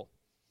Abel.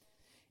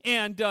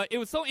 And it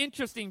was so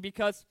interesting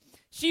because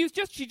she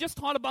just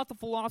taught about the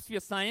philosophy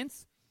of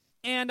science.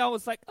 And I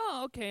was like,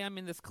 oh, okay, I'm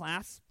in this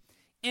class.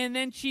 And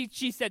then she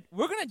said,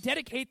 we're going to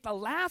dedicate the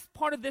last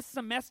part of this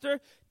semester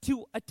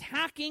to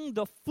attacking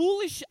the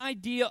foolish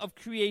idea of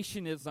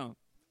creationism.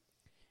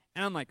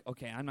 And I'm like,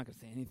 okay, I'm not going to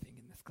say anything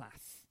in this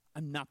class.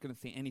 I'm not going to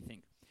say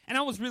anything. And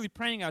I was really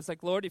praying. I was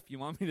like, Lord, if you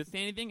want me to say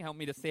anything, help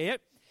me to say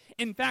it.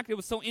 In fact, it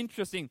was so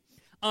interesting.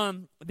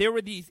 There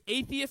were these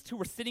atheists who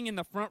were sitting in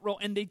the front row,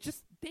 and they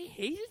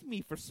hated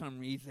me for some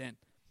reason.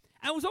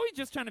 I was always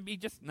just trying to be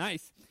just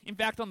nice. In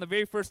fact, on the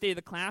very first day of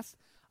the class,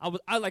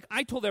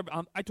 I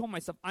told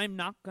myself, I'm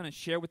not going to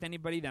share with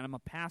anybody that I'm a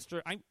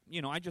pastor.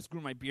 I just grew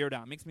my beard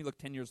out. It makes me look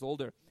 10 years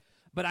older.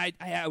 But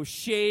I was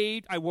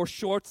shaved. I wore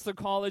shorts to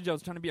college. I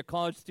was trying to be a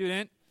college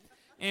student.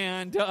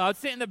 And I'd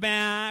sit in the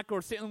back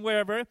or sit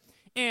wherever.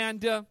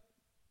 And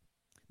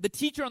the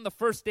teacher on the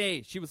first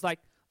day, she was like,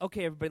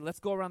 okay, everybody, let's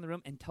go around the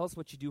room and tell us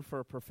what you do for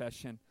a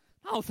profession.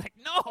 I was like,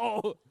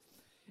 no.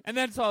 And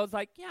then so I was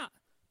like, yeah,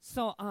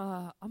 so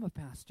I'm a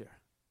pastor.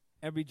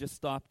 Everybody just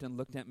stopped and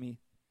looked at me.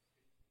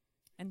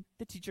 And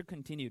the teacher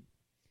continued.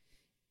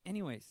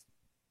 Anyways,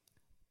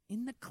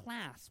 in the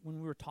class, when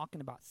we were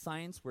talking about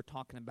science, we're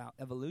talking about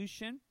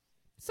evolution,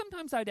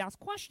 sometimes I'd ask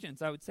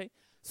questions. I would say,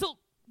 so,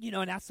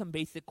 and ask some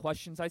basic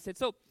questions. I said,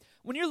 so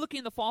when you're looking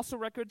at the fossil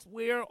records,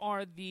 where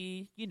are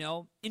the,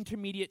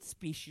 intermediate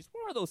species?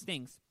 Where are those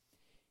things?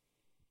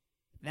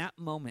 That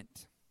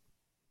moment,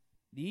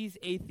 these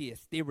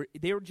atheists, they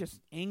were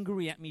just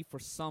angry at me for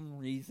some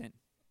reason.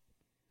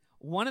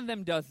 One of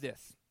them does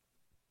this.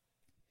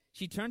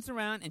 She turns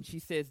around and she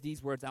says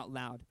these words out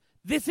loud.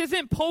 This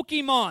isn't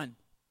Pokemon.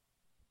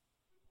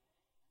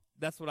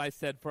 That's what I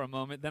said for a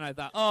moment. Then I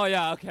thought, oh,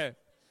 yeah, okay.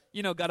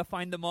 Got to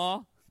find them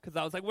all. Because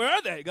I was like, where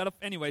are they?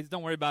 Anyways,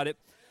 don't worry about it.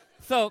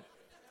 So,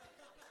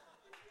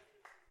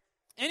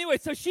 anyway,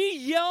 so she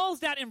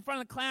yells that in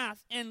front of the class.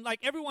 And,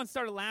 everyone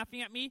started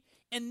laughing at me.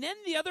 And then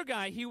the other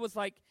guy, he was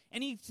like,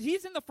 and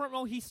he's in the front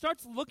row. He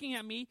starts looking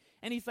at me.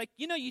 And he's like,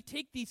 you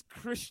take these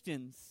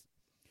Christians.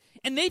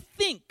 And they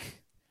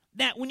think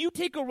that when you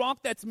take a rock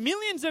that's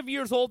millions of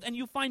years old and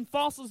you find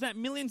fossils that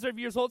millions of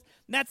years old,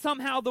 that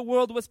somehow the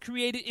world was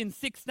created in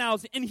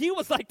 6,000. And he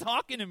was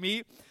talking to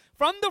me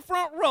from the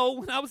front row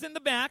when I was in the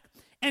back,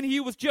 and he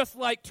was just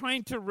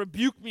trying to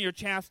rebuke me or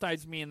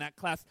chastise me in that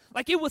class.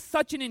 It was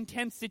such an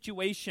intense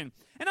situation.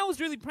 And I was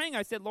really praying.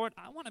 I said, Lord,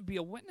 I want to be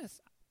a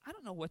witness. I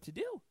don't know what to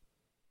do.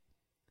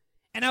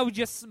 And I would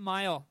just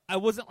smile. I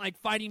wasn't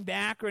fighting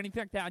back or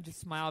anything like that. I'd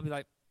just smile. I'd be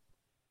like,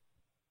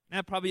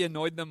 that probably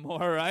annoyed them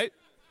more, right?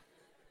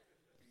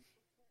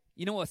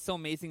 You know what's so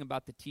amazing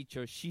about the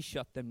teacher? She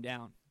shut them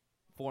down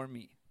for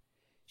me.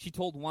 She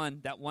told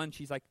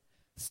she's like,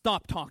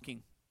 stop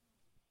talking.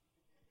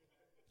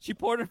 She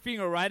poured her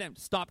finger right at him,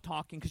 stop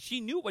talking, because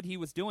she knew what he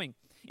was doing.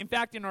 In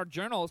fact, in our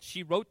journal,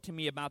 she wrote to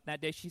me about that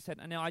day. She said,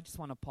 Anil, I just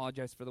want to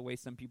apologize for the way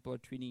some people are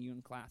treating you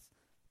in class.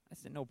 I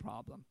said, no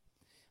problem.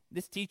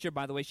 This teacher,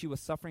 by the way, she was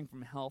suffering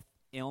from health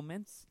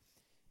ailments.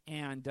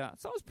 And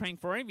so I was praying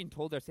for her. I even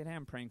told her, I said, hey,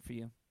 I'm praying for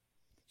you.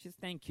 She said,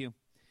 thank you.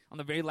 On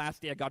the very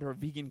last day, I got her a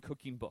vegan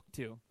cooking book,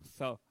 too.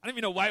 So I don't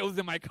even know why it was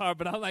in my car,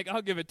 but I'm like,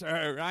 I'll give it to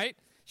her, right?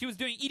 She was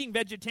eating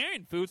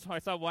vegetarian food, so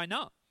I thought, why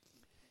not?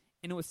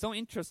 And it was so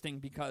interesting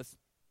because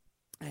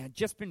I had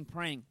just been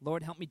praying,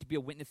 Lord, help me to be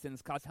a witness in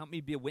this class. Help me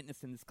to be a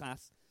witness in this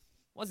class.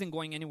 Wasn't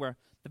going anywhere.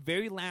 The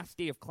very last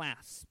day of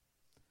class,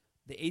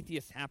 the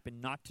atheists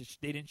happened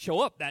they didn't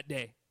show up that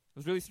day. It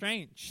was really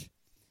strange.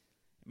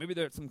 Maybe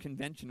they're at some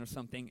convention or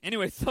something.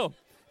 Anyway, so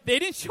they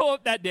didn't show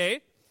up that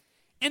day.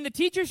 And the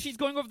teacher, she's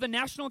going over the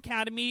National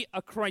Academy,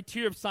 a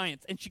criteria of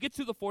science. And she gets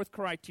to the fourth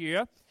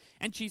criteria.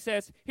 And she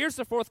says, here's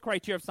the fourth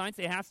criteria of science.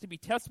 It has to be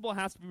testable. It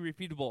has to be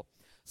repeatable.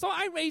 So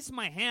I raised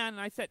my hand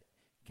and I said,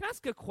 can I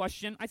ask a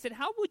question? I said,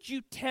 how would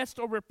you test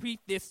or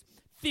repeat this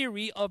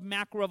theory of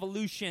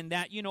macroevolution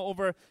that,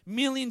 over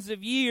millions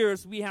of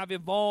years we have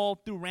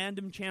evolved through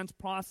random chance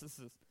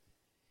processes?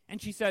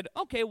 And she said,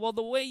 okay, well,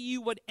 the way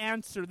you would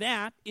answer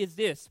that is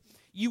this.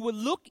 You would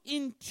look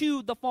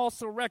into the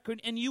fossil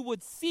record and you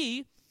would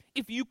see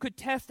if you could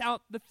test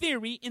out the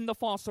theory in the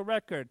fossil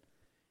record.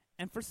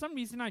 And for some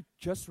reason, I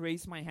just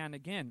raised my hand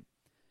again.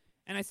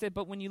 And I said,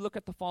 but when you look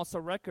at the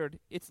fossil record,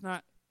 it's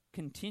not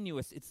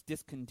continuous, it's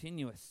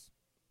discontinuous.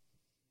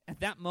 At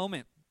that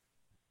moment,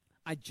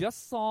 I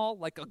just saw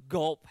a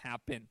gulp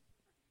happen.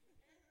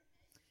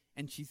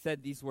 And she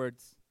said these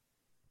words,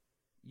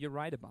 you're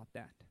right about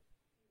that.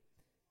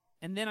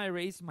 And then I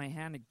raised my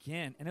hand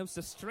again, and it was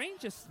the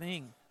strangest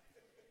thing.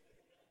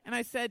 And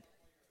I said,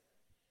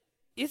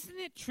 isn't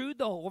it true,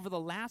 though, over the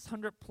last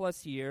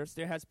 100+ years,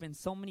 there has been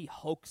so many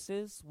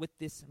hoaxes with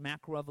this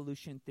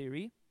macroevolution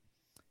theory?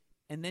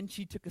 And then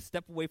she took a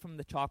step away from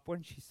the chalkboard,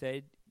 and she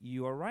said,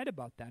 you are right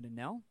about that,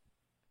 Anil.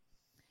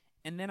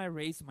 And then I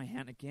raised my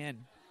hand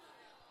again.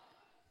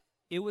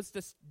 It was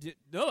this,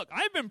 look,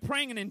 I've been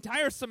praying an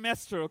entire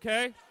semester,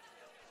 okay?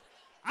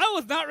 I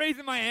was not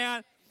raising my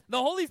hand.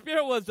 The Holy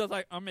Spirit was just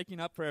like, I'm making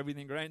up for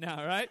everything right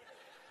now, right?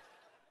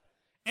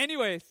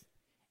 Anyways,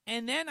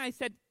 and then I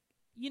said,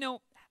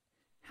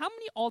 how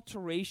many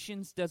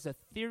alterations does a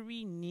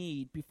theory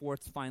need before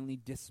it's finally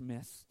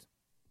dismissed?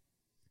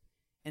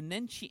 And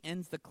then she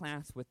ends the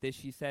class with this.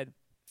 She said,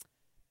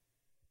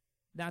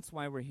 that's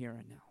why we're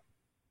here now.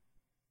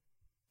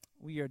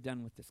 We are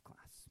done with this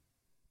class.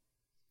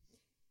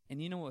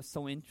 And you know what's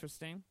so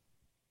interesting?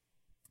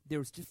 There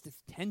was just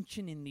this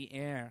tension in the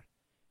air.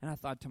 And I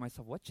thought to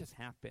myself, what just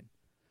happened?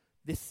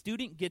 This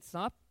student gets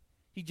up.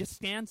 He just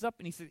stands up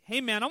and he says, hey,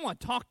 man, I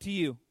want to talk to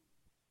you.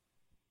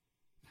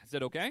 I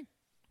said, okay.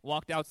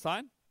 Walked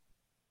outside.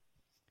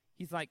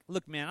 He's like,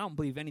 look, man, I don't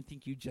believe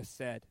anything you just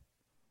said.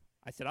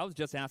 I said, I was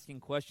just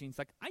asking questions. He's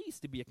like, I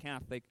used to be a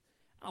Catholic.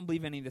 I don't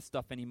believe any of this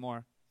stuff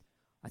anymore.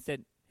 I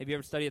said, have you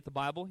ever studied the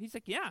Bible? He's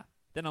like, yeah.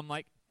 Then I'm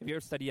like, have you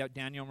ever studied out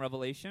Daniel and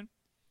Revelation?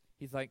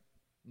 He's like,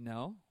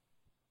 no.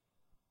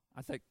 I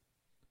was like,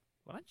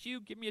 why don't you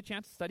give me a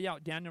chance to study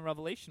out Daniel and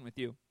Revelation with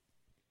you?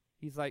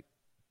 He's like,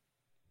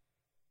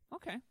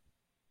 okay.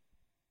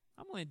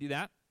 I'm willing to do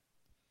that.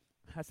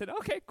 I said,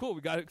 okay, cool.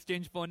 We got to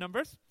exchange phone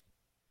numbers.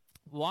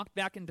 Walked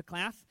back into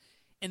class,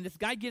 and this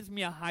guy gives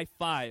me a high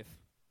five.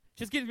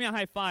 Just gives me a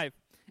high five.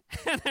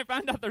 And I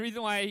found out the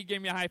reason why he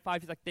gave me a high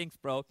five. He's like, thanks,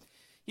 bro.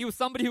 He was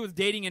somebody who was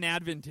dating an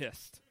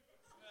Adventist.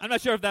 I'm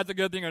not sure if that's a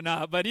good thing or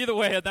not, but either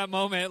way, at that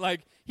moment,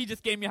 like, he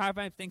just gave me a high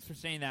five. Thanks for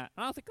saying that.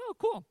 And I was like, oh,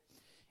 cool.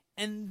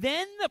 And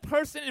then the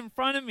person in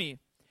front of me,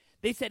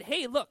 they said,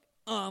 hey, look,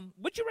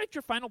 what'd you write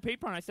your final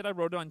paper on? I said, I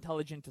wrote it on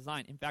intelligent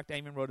design. In fact, I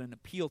even wrote an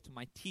appeal to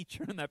my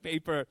teacher in that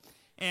paper.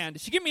 And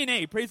she gave me an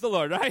A. Praise the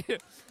Lord,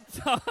 right?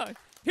 So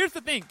here's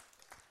the thing.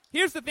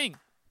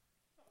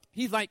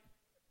 He's like,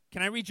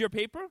 can I read your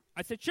paper?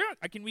 I said, sure,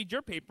 I can read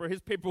your paper.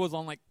 His paper was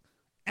on, like,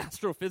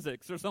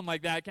 astrophysics or something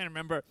like that. I can't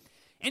remember.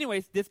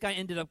 Anyways, this guy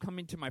ended up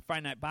coming to my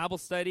Friday night Bible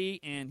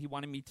study, and he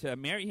wanted me to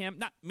marry him.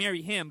 Not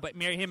marry him, but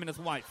marry him and his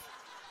wife.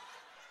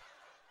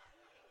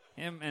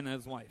 Him and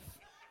his wife.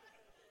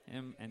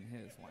 Him and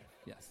his wife,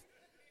 yes.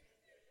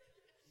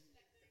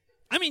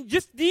 I mean,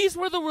 just these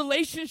were the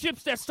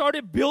relationships that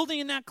started building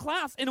in that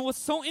class, and it was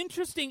so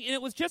interesting, and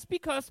it was just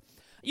because,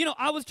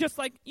 I was just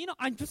like,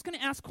 I'm just going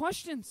to ask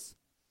questions.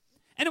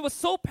 And it was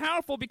so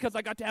powerful because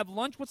I got to have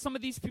lunch with some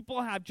of these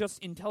people, have just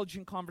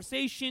intelligent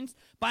conversations,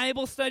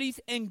 Bible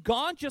studies, and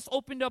God just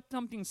opened up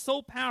something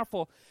so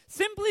powerful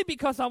simply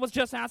because I was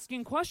just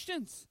asking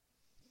questions.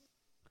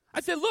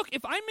 I said, look,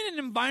 if I'm in an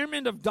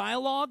environment of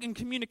dialogue and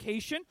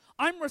communication,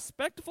 I'm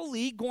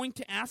respectfully going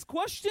to ask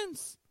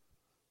questions.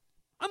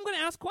 I'm going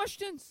to ask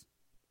questions.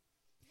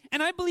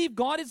 And I believe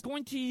God is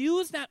going to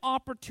use that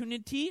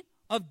opportunity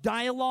of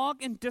dialogue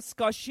and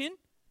discussion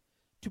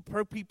to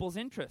perk people's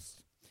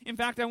interest. In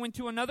fact, I went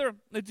to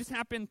it just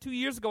happened 2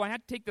 years ago. I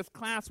had to take this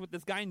class with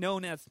this guy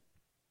known as,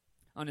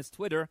 on his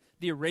Twitter,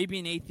 the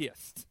Arabian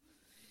Atheist.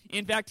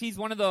 In fact, he's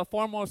one of the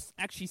foremost,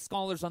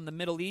 scholars on the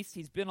Middle East.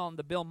 He's been on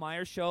the Bill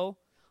Maher show.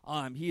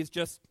 He is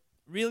just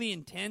really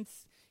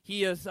intense.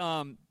 He has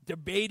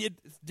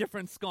debated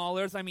different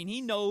scholars. I mean,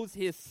 he knows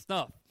his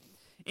stuff.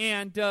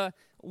 And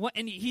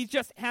he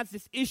just has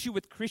this issue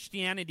with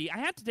Christianity. I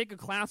had to take a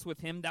class with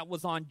him that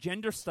was on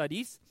gender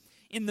studies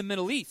in the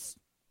Middle East.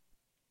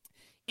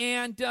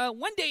 And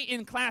one day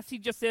in class, he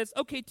just says,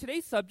 okay,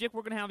 today's subject,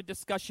 we're going to have a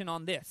discussion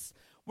on this.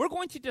 We're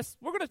going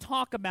to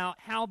talk about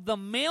how the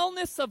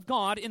maleness of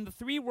God in the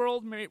three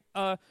world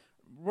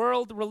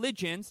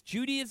religions,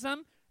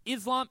 Judaism,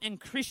 Islam, and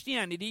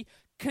Christianity,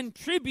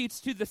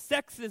 contributes to the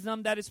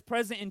sexism that is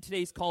present in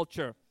today's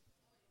culture.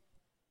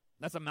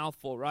 That's a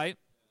mouthful, right?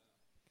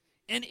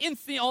 And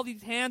instantly, all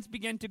these hands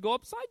began to go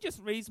up, so I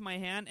just raised my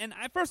hand, and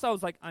at first I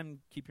was like,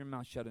 keep your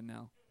mouth shut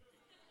now.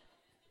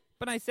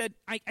 But I said,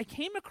 I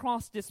came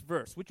across this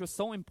verse, which was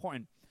so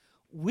important.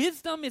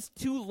 Wisdom is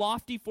too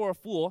lofty for a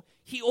fool.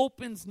 He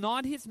opens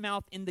not his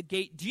mouth in the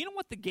gate. Do you know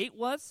what the gate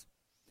was?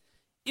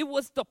 It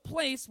was the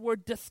place where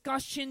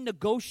discussion,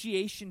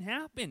 negotiation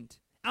happened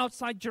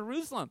outside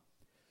Jerusalem.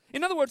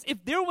 In other words,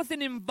 if there was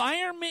an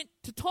environment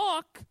to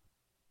talk,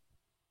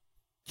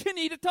 you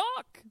need to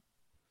talk.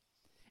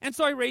 And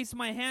so I raised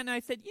my hand and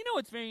I said,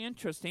 it's very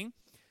interesting.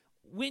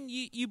 When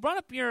you brought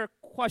up your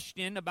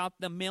question about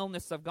the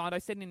maleness of God, I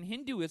said in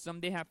Hinduism,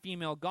 they have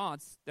female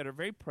gods that are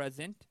very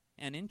present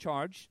and in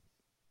charge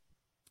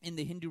in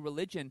the Hindu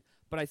religion.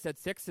 But I said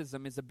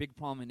sexism is a big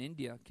problem in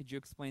India. Could you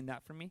explain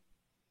that for me?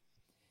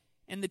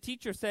 And the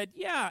teacher said,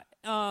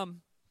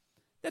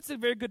 that's a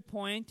very good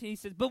point. He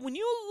says, but when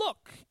you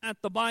look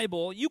at the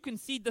Bible, you can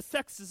see the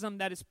sexism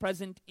that is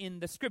present in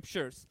the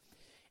scriptures.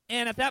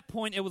 And at that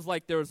point, it was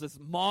like there was this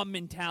mob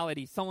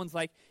mentality. Someone's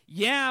like,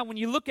 when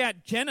you look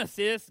at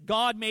Genesis,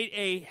 God made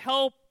a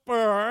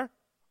helper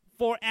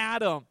for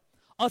Adam,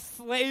 a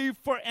slave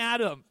for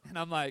Adam. And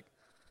I'm like,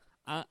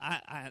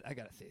 I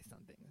got to say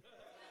something.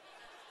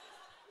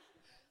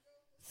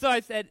 So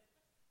I said,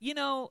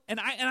 and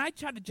I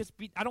try to just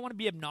I don't want to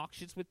be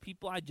obnoxious with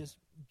people. I just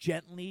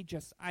gently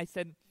I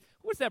said,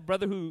 who was that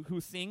brother who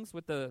sings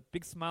with the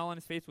big smile on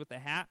his face with the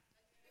hat?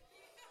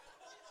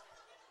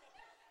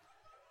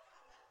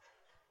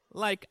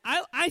 Like,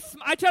 I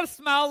try to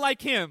smile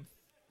like him.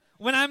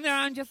 When I'm there,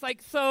 I'm just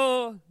like,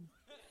 so.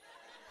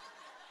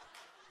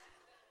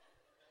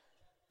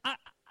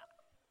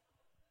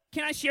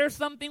 Can I share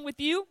something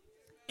with you?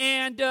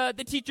 And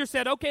the teacher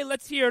said, okay,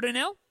 let's hear it,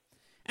 Anil.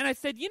 And I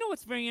said,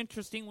 what's very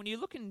interesting? When you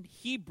look in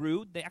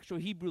Hebrew, the actual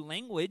Hebrew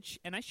language,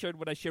 and I shared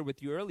what I shared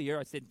with you earlier,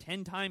 I said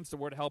 10 times the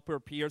word helper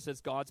appears as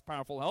God's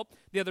powerful help.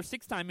 The other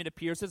 6 times it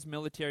appears as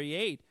military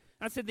aid.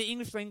 And I said the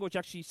English language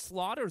actually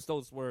slaughters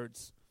those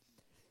words.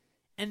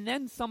 And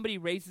then somebody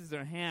raises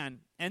their hand,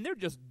 and they're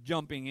just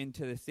jumping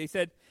into this. They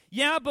said,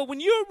 but when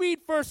you read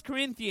 1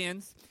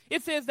 Corinthians,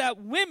 it says that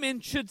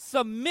women should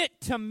submit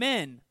to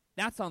men.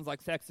 That sounds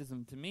like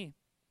sexism to me.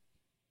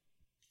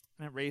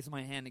 And I raised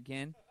my hand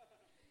again.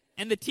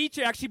 And the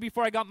teacher, actually,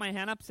 before I got my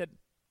hand up, said,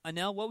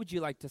 Anil, what would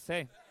you like to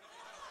say?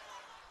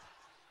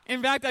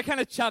 In fact, I kind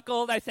of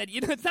chuckled. I said,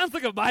 it sounds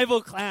like a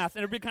Bible class.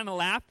 And everybody kind of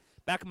laughed.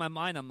 Back in my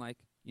mind, I'm like,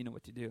 you know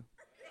what to do.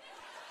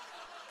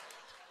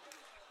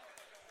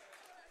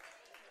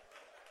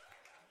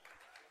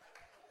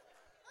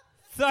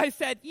 So I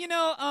said,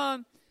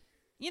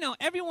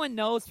 everyone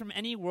knows from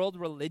any world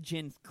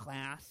religions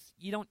class,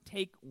 you don't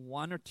take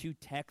one or two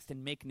texts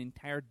and make an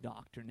entire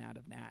doctrine out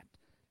of that.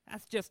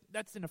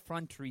 That's an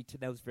effrontery to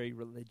those very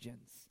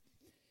religions.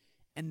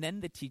 And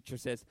then the teacher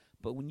says,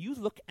 but when you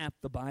look at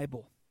the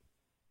Bible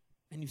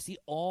and you see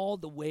all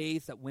the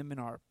ways that women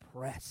are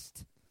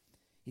oppressed,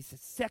 he says,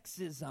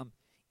 sexism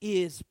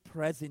is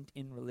present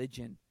in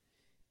religion.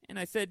 And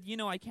I said,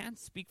 I can't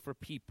speak for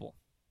people,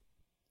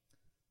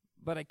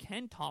 but I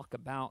can talk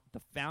about the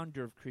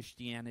founder of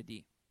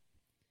Christianity.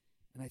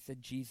 And I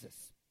said,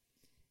 Jesus.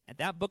 At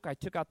that book, I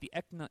took out the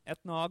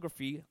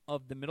ethnography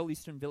of the Middle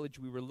Eastern village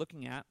we were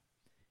looking at,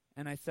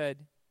 and I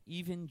said,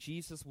 even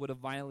Jesus would have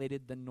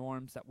violated the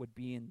norms that were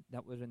in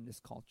this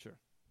culture.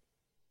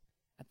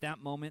 At that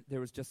moment, there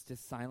was just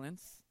this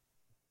silence,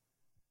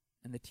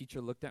 and the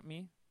teacher looked at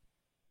me,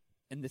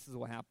 and this is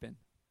what happened.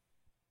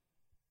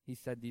 He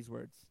said these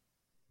words,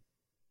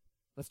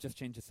 let's just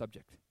change the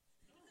subject.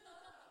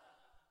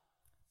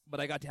 But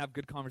I got to have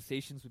good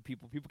conversations with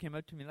people. People came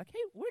up to me like, hey,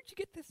 where'd you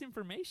get this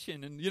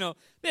information? And,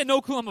 they had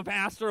no clue I'm a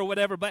pastor or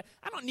whatever, but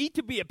I don't need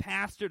to be a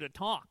pastor to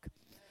talk.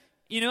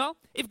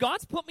 If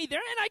God's put me there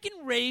and I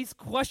can raise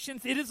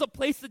questions, it is a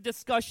place of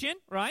discussion,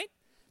 right?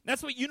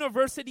 That's what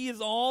university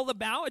is all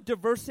about, a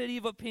diversity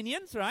of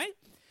opinions, right?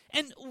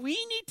 And we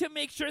need to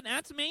make sure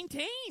that's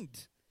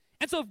maintained.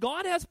 And so if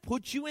God has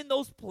put you in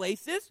those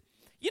places,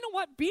 you know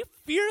what? Be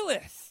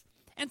fearless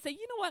and say,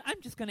 you know what?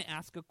 I'm just going to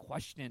ask a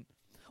question.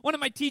 One of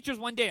my teachers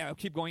one day, I'll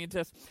keep going into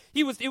this,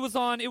 it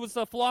was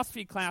a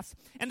philosophy class,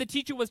 and the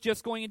teacher was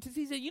just going into this.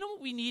 He said, you know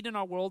what we need in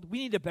our world? We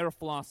need a better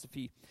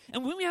philosophy.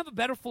 And when we have a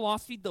better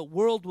philosophy, the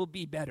world will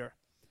be better.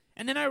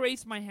 And then I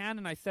raised my hand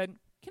and I said,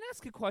 can I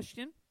ask a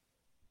question?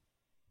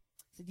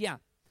 He said, yeah.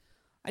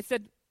 I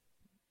said,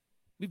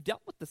 we've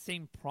dealt with the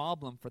same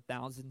problem for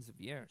thousands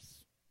of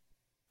years.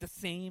 The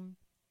same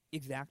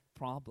exact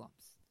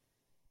problems.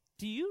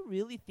 Do you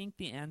really think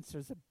the answer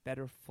is a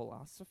better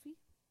philosophy?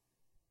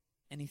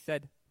 And he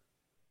said,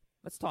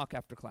 let's talk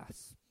after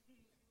class.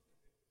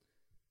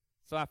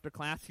 So after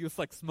class, he was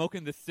like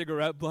smoking this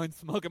cigarette, blowing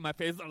smoke in my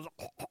face.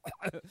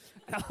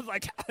 I was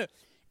like,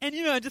 and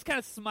I just kind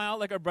of smiled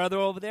like our brother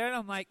over there. And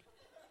I'm like,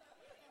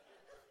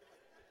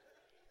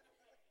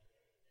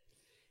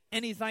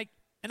 and he's like,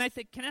 and I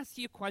said, can I ask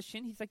you a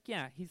question? He's like,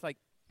 yeah. He's like,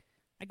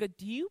 I go,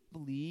 do you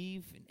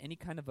believe in any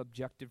kind of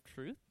objective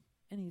truth?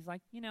 And he's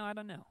like, I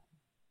don't know.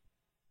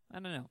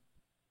 And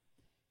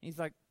he's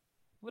like,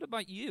 what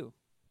about you?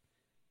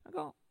 I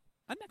go,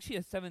 I'm actually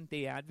a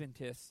Seventh-day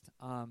Adventist,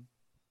 and,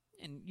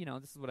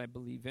 this is what I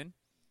believe in.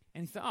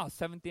 And he said, oh,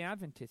 Seventh-day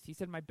Adventist. He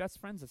said, my best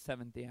friend's a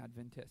Seventh-day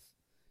Adventist.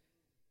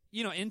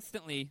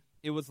 Instantly,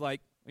 it was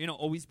like,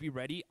 always be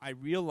ready. I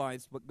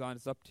realized what God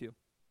is up to.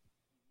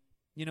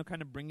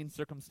 Kind of bringing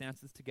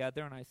circumstances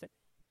together. And I said,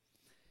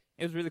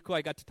 it was really cool.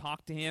 I got to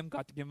talk to him,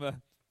 got to give him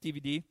a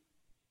DVD.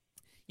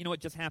 What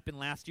just happened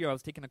last year? I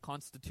was taking a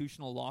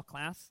constitutional law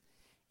class,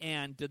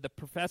 and the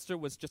professor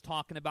was just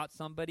talking about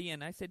somebody,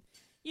 and I said,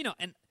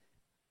 and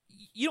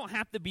you don't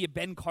have to be a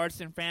Ben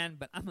Carson fan,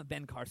 but I'm a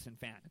Ben Carson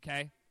fan,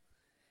 okay?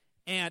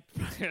 And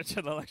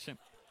presidential election.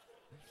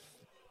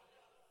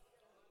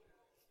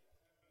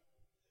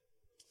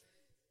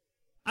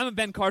 I'm a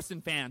Ben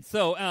Carson fan,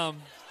 so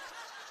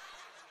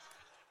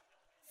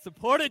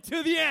support it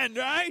to the end,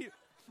 right?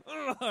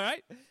 All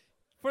right?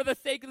 For the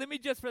sake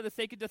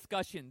of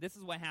discussion, this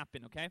is what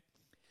happened, okay?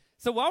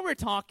 So while we're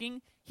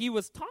talking, he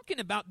was talking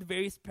about the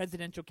various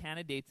presidential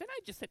candidates, and I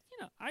just said,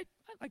 I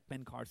like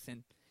Ben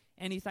Carson.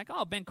 And he's like,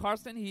 oh, Ben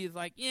Carson? He's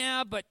like,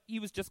 yeah, but he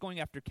was just going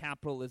after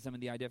capitalism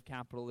and the idea of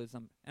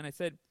capitalism. And I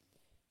said,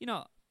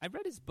 I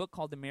read his book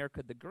called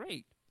America the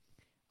Great,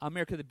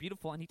 America the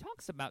Beautiful, and he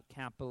talks about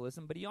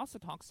capitalism, but he also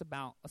talks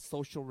about a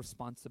social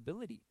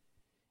responsibility.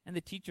 And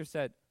the teacher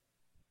said,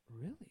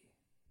 really?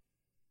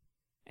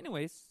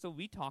 Anyways, so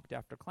we talked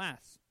after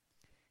class,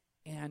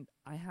 and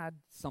I had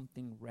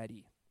something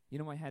ready. You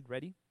know what I had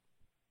ready?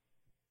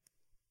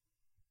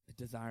 The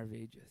Desire of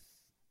Ages.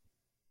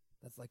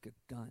 That's like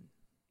a gun,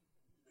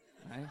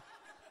 right?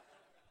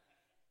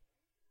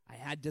 I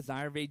had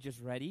Desire of Ages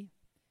ready,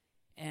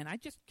 and I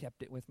just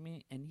kept it with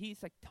me, and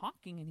he's like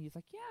talking, and he's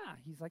like, yeah.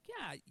 He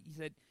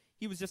said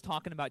he was just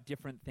talking about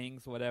different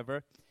things,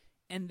 whatever.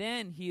 And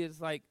then he's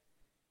like,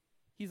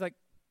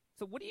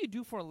 so what do you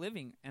do for a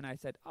living? And I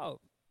said, oh,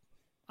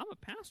 I'm a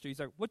pastor. He's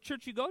like, what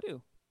church you go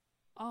to?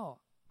 Oh,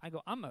 I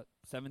go, I'm a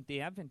Seventh-day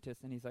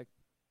Adventist. And he's like,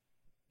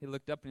 he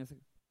looked up and he's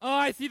like, oh,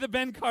 I see the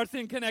Ben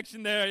Carson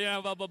connection there.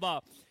 Yeah, blah, blah, blah.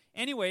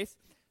 Anyways,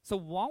 so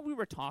while we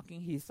were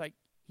talking, he's like,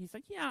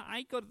 yeah,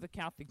 I go to the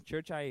Catholic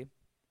Church. I'm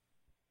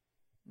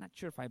not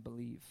sure if I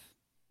believe,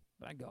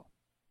 but I go.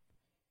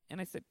 And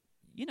I said,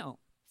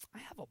 I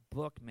have a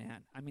book,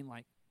 man. I mean,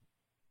 like,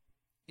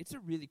 it's a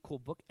really cool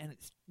book, and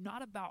it's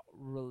not about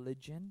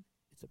religion.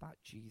 It's about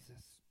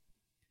Jesus.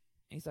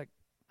 And he's like,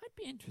 I'd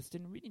be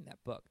interested in reading that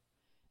book.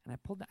 And I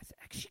pulled it out. I said,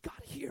 actually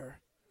got it here.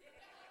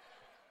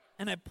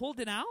 And I pulled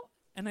it out,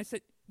 and I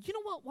said, you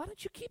know what? Why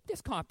don't you keep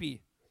this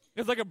copy?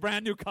 It was like a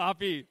brand new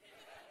copy.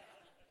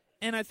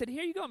 And I said,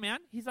 here you go, man.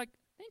 He's like,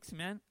 thanks,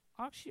 man.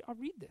 Actually, I'll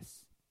read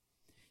this.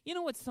 You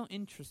know what's so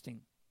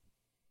interesting?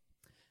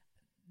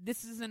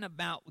 This isn't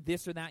about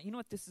this or that. You know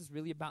what this is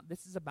really about?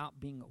 This is about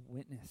being a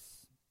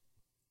witness.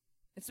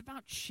 It's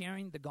about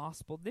sharing the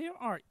gospel. There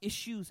are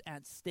issues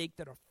at stake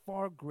that are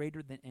far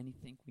greater than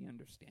anything we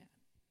understand.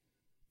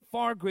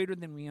 Far greater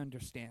than we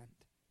understand.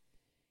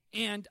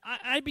 And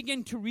I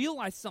began to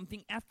realize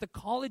something. At the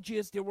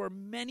colleges, there were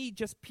many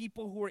just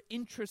people who were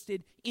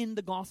interested in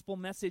the gospel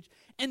message,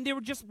 and they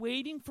were just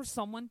waiting for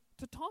someone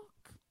to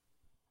talk,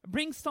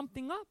 bring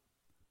something up,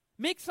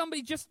 make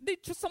somebody just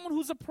someone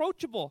who's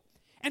approachable.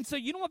 And so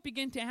you know what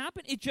began to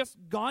happen?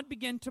 God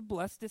began to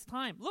bless this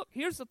time. Look,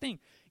 here's the thing.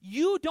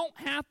 You don't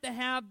have to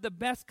have the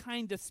best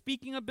kind of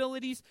speaking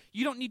abilities.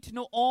 You don't need to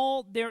know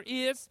all there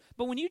is.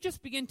 But when you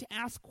just begin to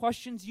ask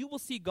questions, you will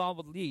see God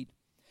will lead.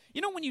 You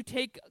know, when you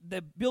take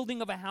the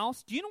building of a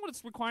house, do you know what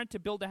it's required to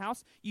build a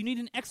house? You need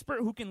an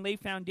expert who can lay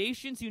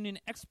foundations. You need an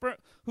expert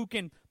who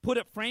can put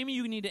up framing.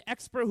 You need an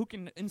expert who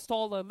can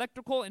install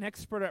electrical, an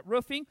expert at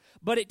roofing.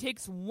 But it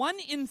takes one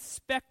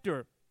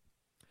inspector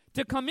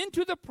to come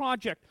into the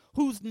project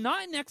who's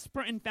not an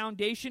expert in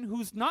foundation,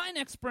 who's not an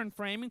expert in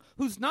framing,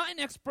 who's not an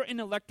expert in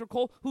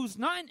electrical, who's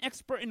not an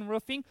expert in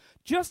roofing,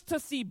 just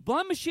to see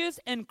blemishes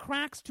and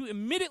cracks to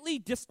immediately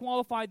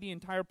disqualify the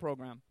entire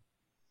program,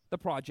 the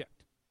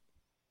project.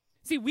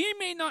 See, we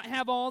may not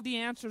have all the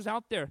answers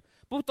out there,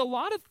 but with a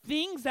lot of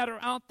things that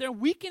are out there,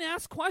 we can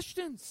ask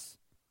questions.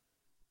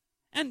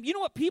 And you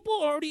know what? People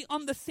are already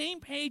on the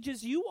same page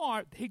as you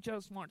are. They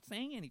just aren't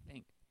saying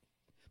anything.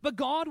 But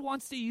God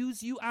wants to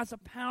use you as a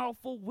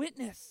powerful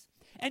witness.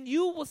 And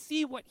you will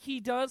see what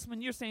he does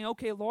when you're saying,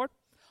 okay, Lord,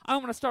 I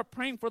want to start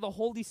praying for the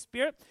Holy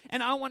Spirit,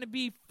 and I want to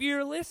be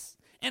fearless,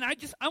 and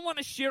I want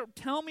to share,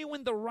 tell me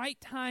when the right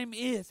time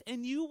is.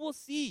 And you will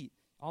see,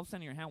 all of a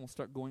sudden your hand will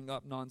start going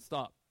up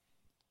nonstop.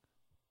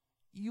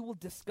 You will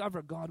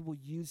discover God will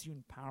use you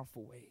in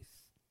powerful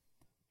ways.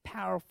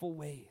 Powerful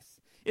ways.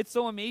 It's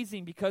so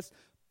amazing because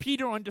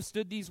Peter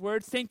understood these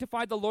words.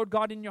 Sanctify the Lord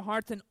God in your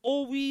hearts and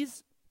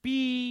always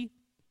be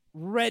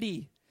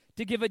ready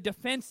to give a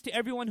defense to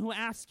everyone who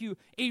asks you,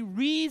 a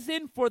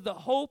reason for the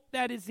hope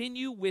that is in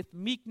you with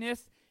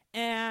meekness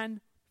and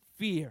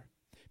fear.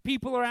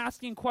 People are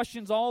asking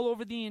questions all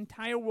over the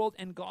entire world,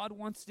 and God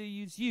wants to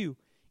use you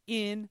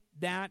in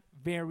that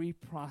very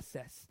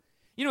process.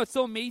 You know, it's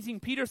so amazing.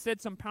 Peter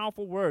said some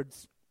powerful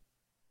words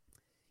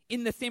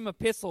in the same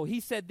epistle. He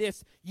said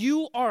this,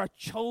 you are a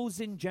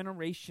chosen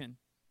generation,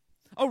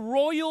 a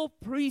royal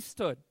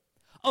priesthood,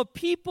 a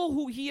people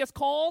who he has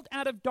called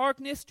out of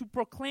darkness to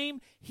proclaim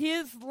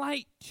his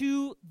light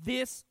to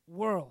this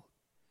world.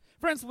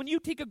 Friends, when you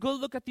take a good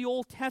look at the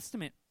Old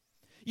Testament,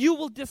 you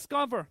will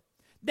discover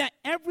that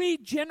every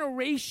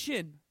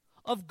generation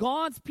of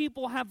God's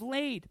people have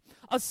laid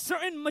a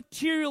certain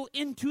material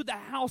into the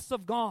house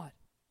of God.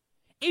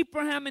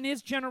 Abraham and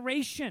his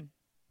generation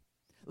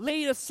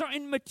laid a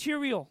certain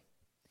material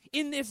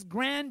in this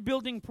grand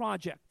building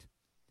project.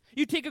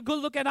 You take a good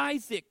look at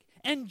Isaac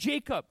and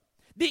Jacob,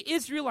 the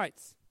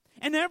Israelites,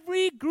 and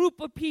every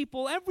group of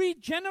people, every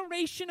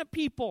generation of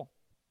people,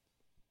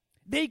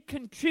 they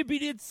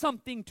contributed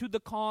something to the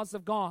cause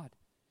of God.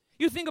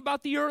 You think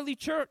about the early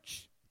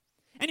church,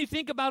 and you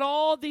think about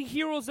all the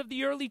heroes of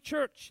the early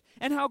church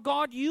and how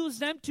God used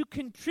them to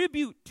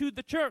contribute to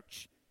the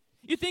church.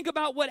 You think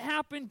about what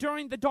happened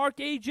during the Dark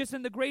Ages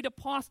and the Great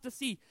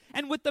Apostasy,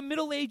 and with the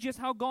Middle Ages,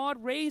 how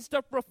God raised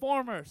up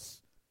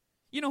reformers.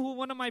 You know who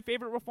one of my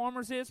favorite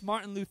reformers is?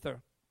 Martin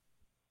Luther.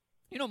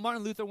 You know,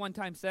 Martin Luther one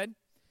time said,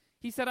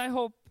 he said, I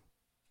hope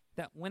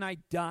that when I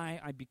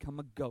die, I become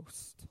a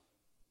ghost.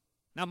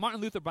 Now,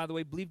 Martin Luther, by the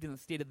way, believed in the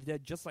state of the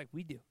dead just like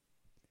we do.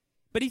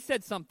 But he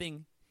said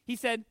something. He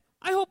said,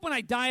 I hope when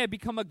I die, I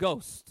become a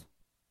ghost,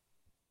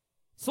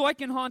 so I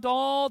can haunt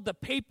all the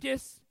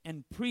papists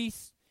and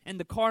priests and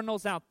the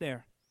cardinals out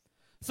there,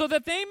 so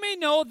that they may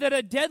know that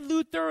a dead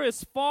Luther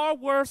is far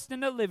worse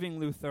than a living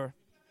Luther.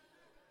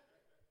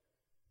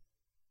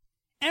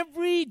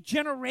 Every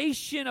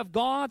generation of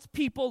God's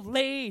people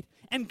laid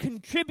and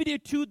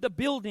contributed to the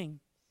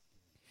building.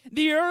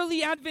 The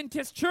early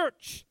Adventist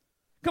church,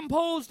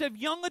 composed of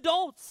young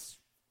adults,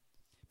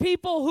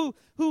 people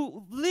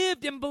who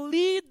lived and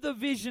believed the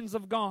visions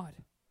of God.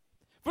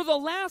 For the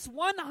last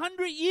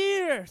 100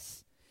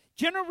 years,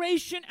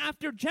 generation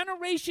after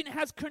generation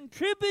has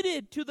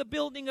contributed to the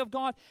building of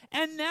God,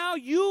 and now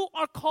you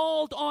are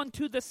called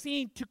onto the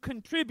scene to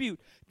contribute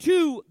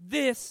to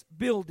this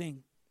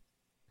building.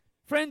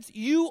 Friends,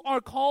 you are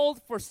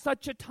called for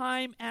such a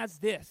time as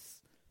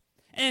this.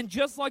 And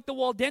just like the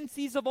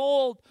Waldenses of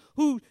old,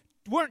 who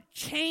weren't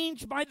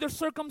changed by their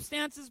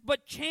circumstances,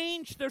 but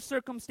changed their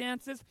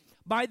circumstances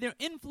by their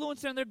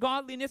influence and their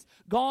godliness,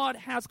 God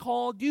has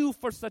called you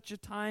for such a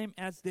time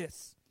as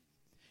this.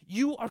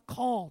 You are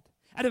called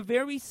at a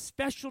very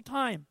special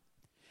time.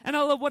 And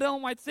I love what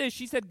Ellen White says.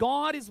 She said,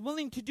 God is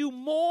willing to do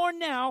more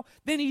now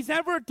than he's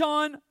ever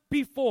done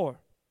before.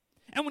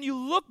 And when you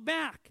look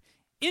back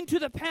into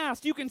the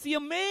past, you can see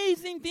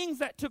amazing things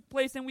that took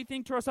place, and we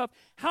think to ourselves,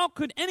 how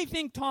could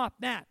anything top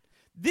that?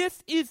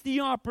 This is the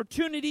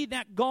opportunity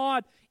that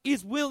God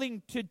is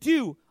willing to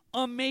do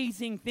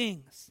amazing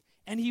things.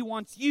 And he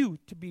wants you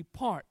to be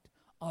part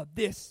of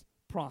this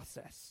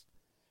process.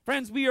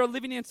 Friends, we are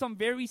living in some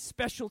very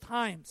special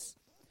times.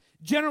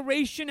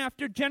 Generation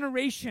after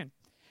generation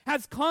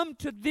has come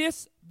to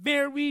this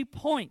very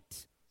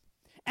point.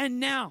 And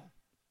now,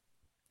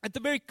 at the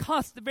very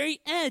cusp, the very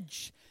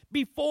edge,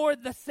 before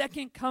the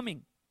second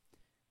coming,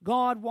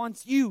 God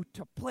wants you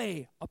to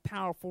play a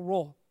powerful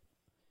role.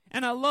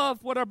 And I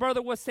love what our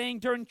brother was saying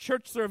during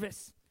church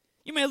service.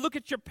 You may look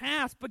at your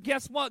past, but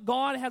guess what?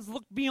 God has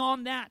looked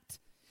beyond that.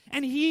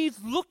 And he's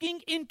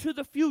looking into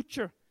the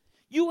future.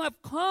 You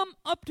have come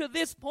up to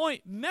this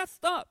point,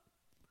 messed up,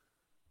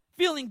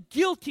 feeling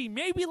guilty,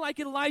 maybe like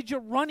Elijah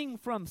running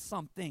from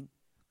something,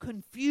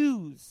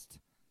 confused,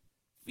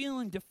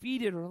 feeling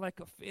defeated or like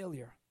a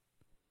failure.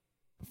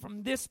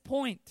 From this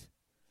point,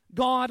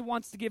 God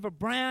wants to give a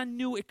brand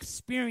new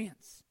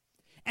experience.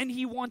 And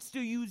he wants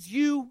to use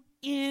you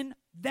in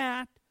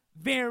that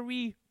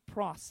very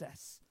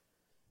process.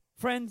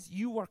 Friends,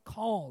 you are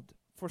called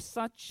for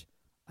such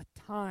a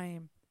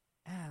time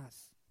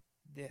as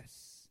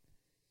this.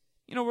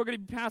 You know, we're going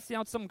to be passing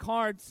out some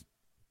cards,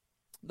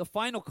 the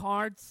final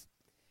cards.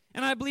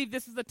 And I believe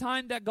this is the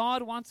time that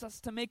God wants us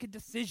to make a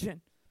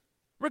decision.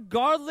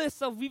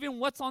 Regardless of even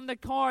what's on the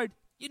card,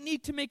 you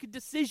need to make a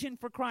decision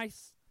for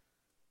Christ.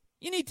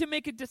 You need to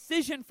make a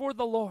decision for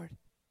the Lord.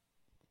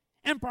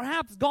 And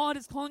perhaps God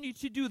is calling you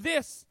to do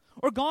this,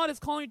 or God is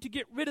calling you to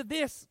get rid of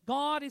this.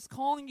 God is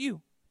calling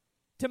you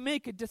to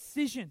make a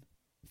decision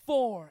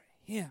for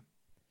him.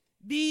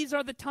 These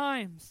are the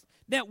times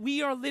that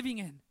we are living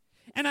in.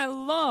 And I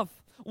love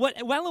what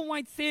Ellen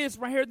White says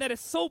right here that is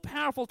so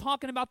powerful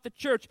talking about the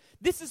church.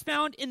 This is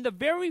found in the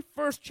very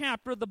first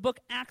chapter of the book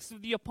Acts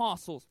of the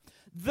Apostles.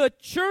 The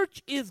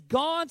church is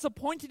God's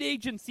appointed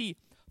agency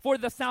for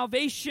the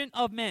salvation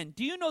of men.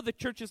 Do you know the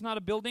church is not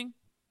a building?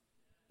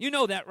 You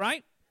know that,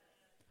 right?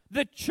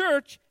 The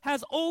church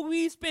has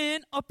always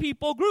been a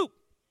people group.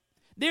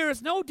 There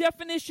is no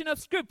definition of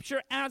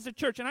Scripture as a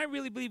church. And I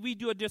really believe we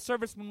do a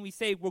disservice when we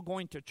say we're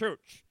going to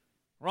church.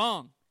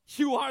 Wrong.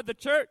 You are the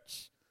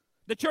church.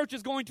 The church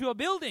is going to a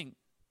building.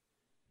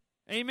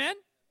 Amen?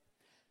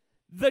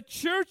 The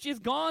church is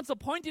God's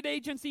appointed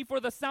agency for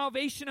the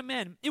salvation of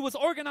men. It was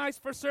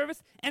organized for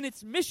service, and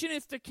its mission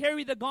is to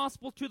carry the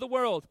gospel to the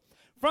world.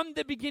 From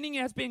the beginning,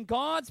 it has been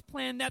God's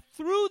plan that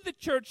through the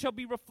church shall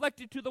be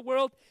reflected to the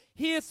world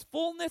his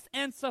fullness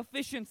and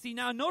sufficiency.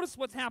 Now, notice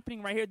what's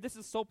happening right here. This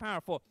is so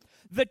powerful.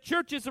 The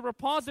church is a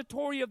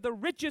repository of the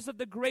riches of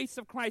the grace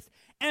of Christ.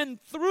 And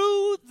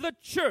through the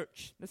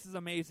church, this is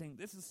amazing.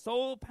 This is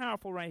so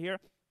powerful right here.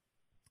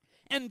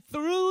 And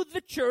through the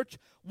church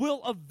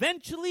will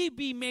eventually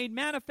be made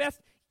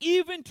manifest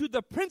even to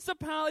the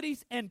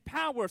principalities and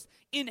powers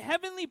in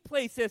heavenly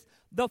places,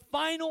 the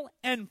final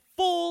and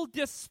full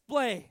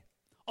display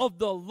of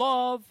the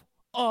love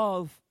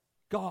of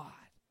God.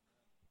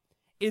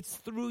 It's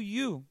through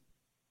you.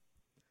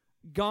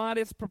 God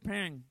is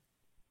preparing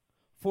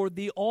for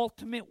the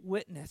ultimate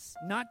witness,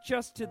 not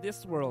just to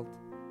this world,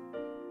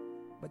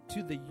 but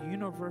to the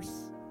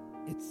universe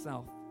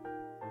itself.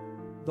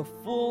 The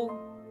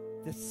full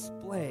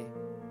display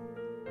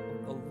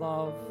of the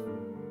love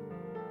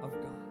of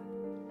God.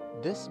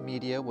 This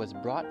media was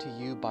brought to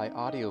you by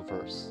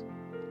Audioverse,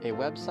 a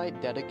website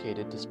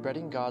dedicated to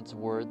spreading God's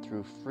Word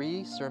through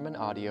free sermon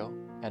audio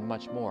and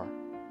much more.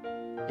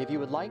 If you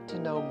would like to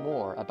know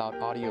more about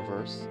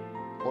Audioverse,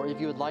 or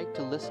if you would like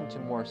to listen to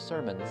more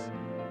sermons,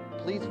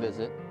 please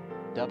visit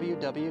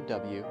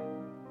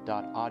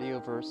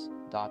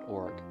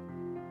www.audioverse.org.